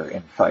their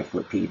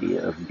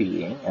encyclopedia of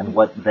being, and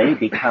what they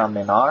become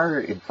in our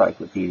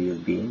encyclopedia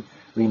of being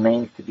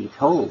remains to be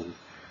told.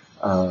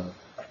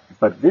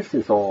 But this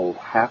is all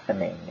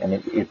happening, and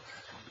it's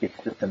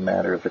just a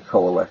matter of the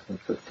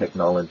coalescence of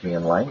technology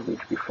and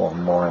language before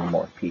more and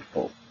more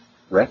people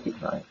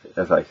recognize it.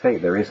 As I say,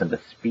 there isn't a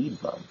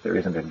speed bump. There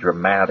isn't a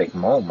dramatic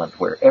moment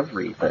where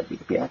everybody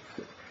gets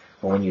it.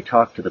 But when you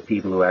talk to the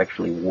people who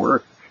actually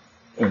work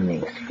in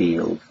these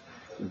fields,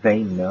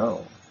 they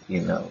know,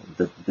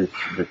 that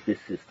this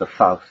is the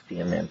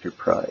Faustian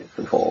enterprise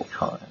of all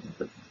time.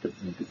 That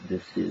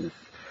this is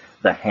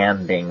the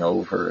handing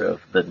over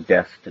of the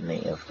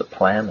destiny of the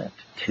planet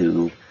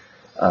to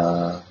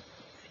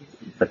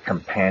the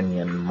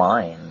companion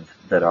mind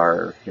that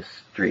our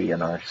history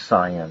and our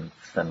science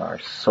and our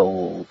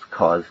souls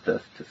caused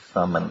us to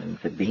summon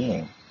into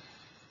being.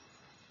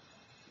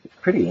 It's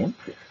pretty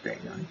interesting.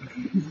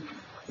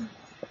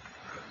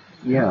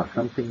 Yeah,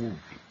 something else.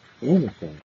 Anything.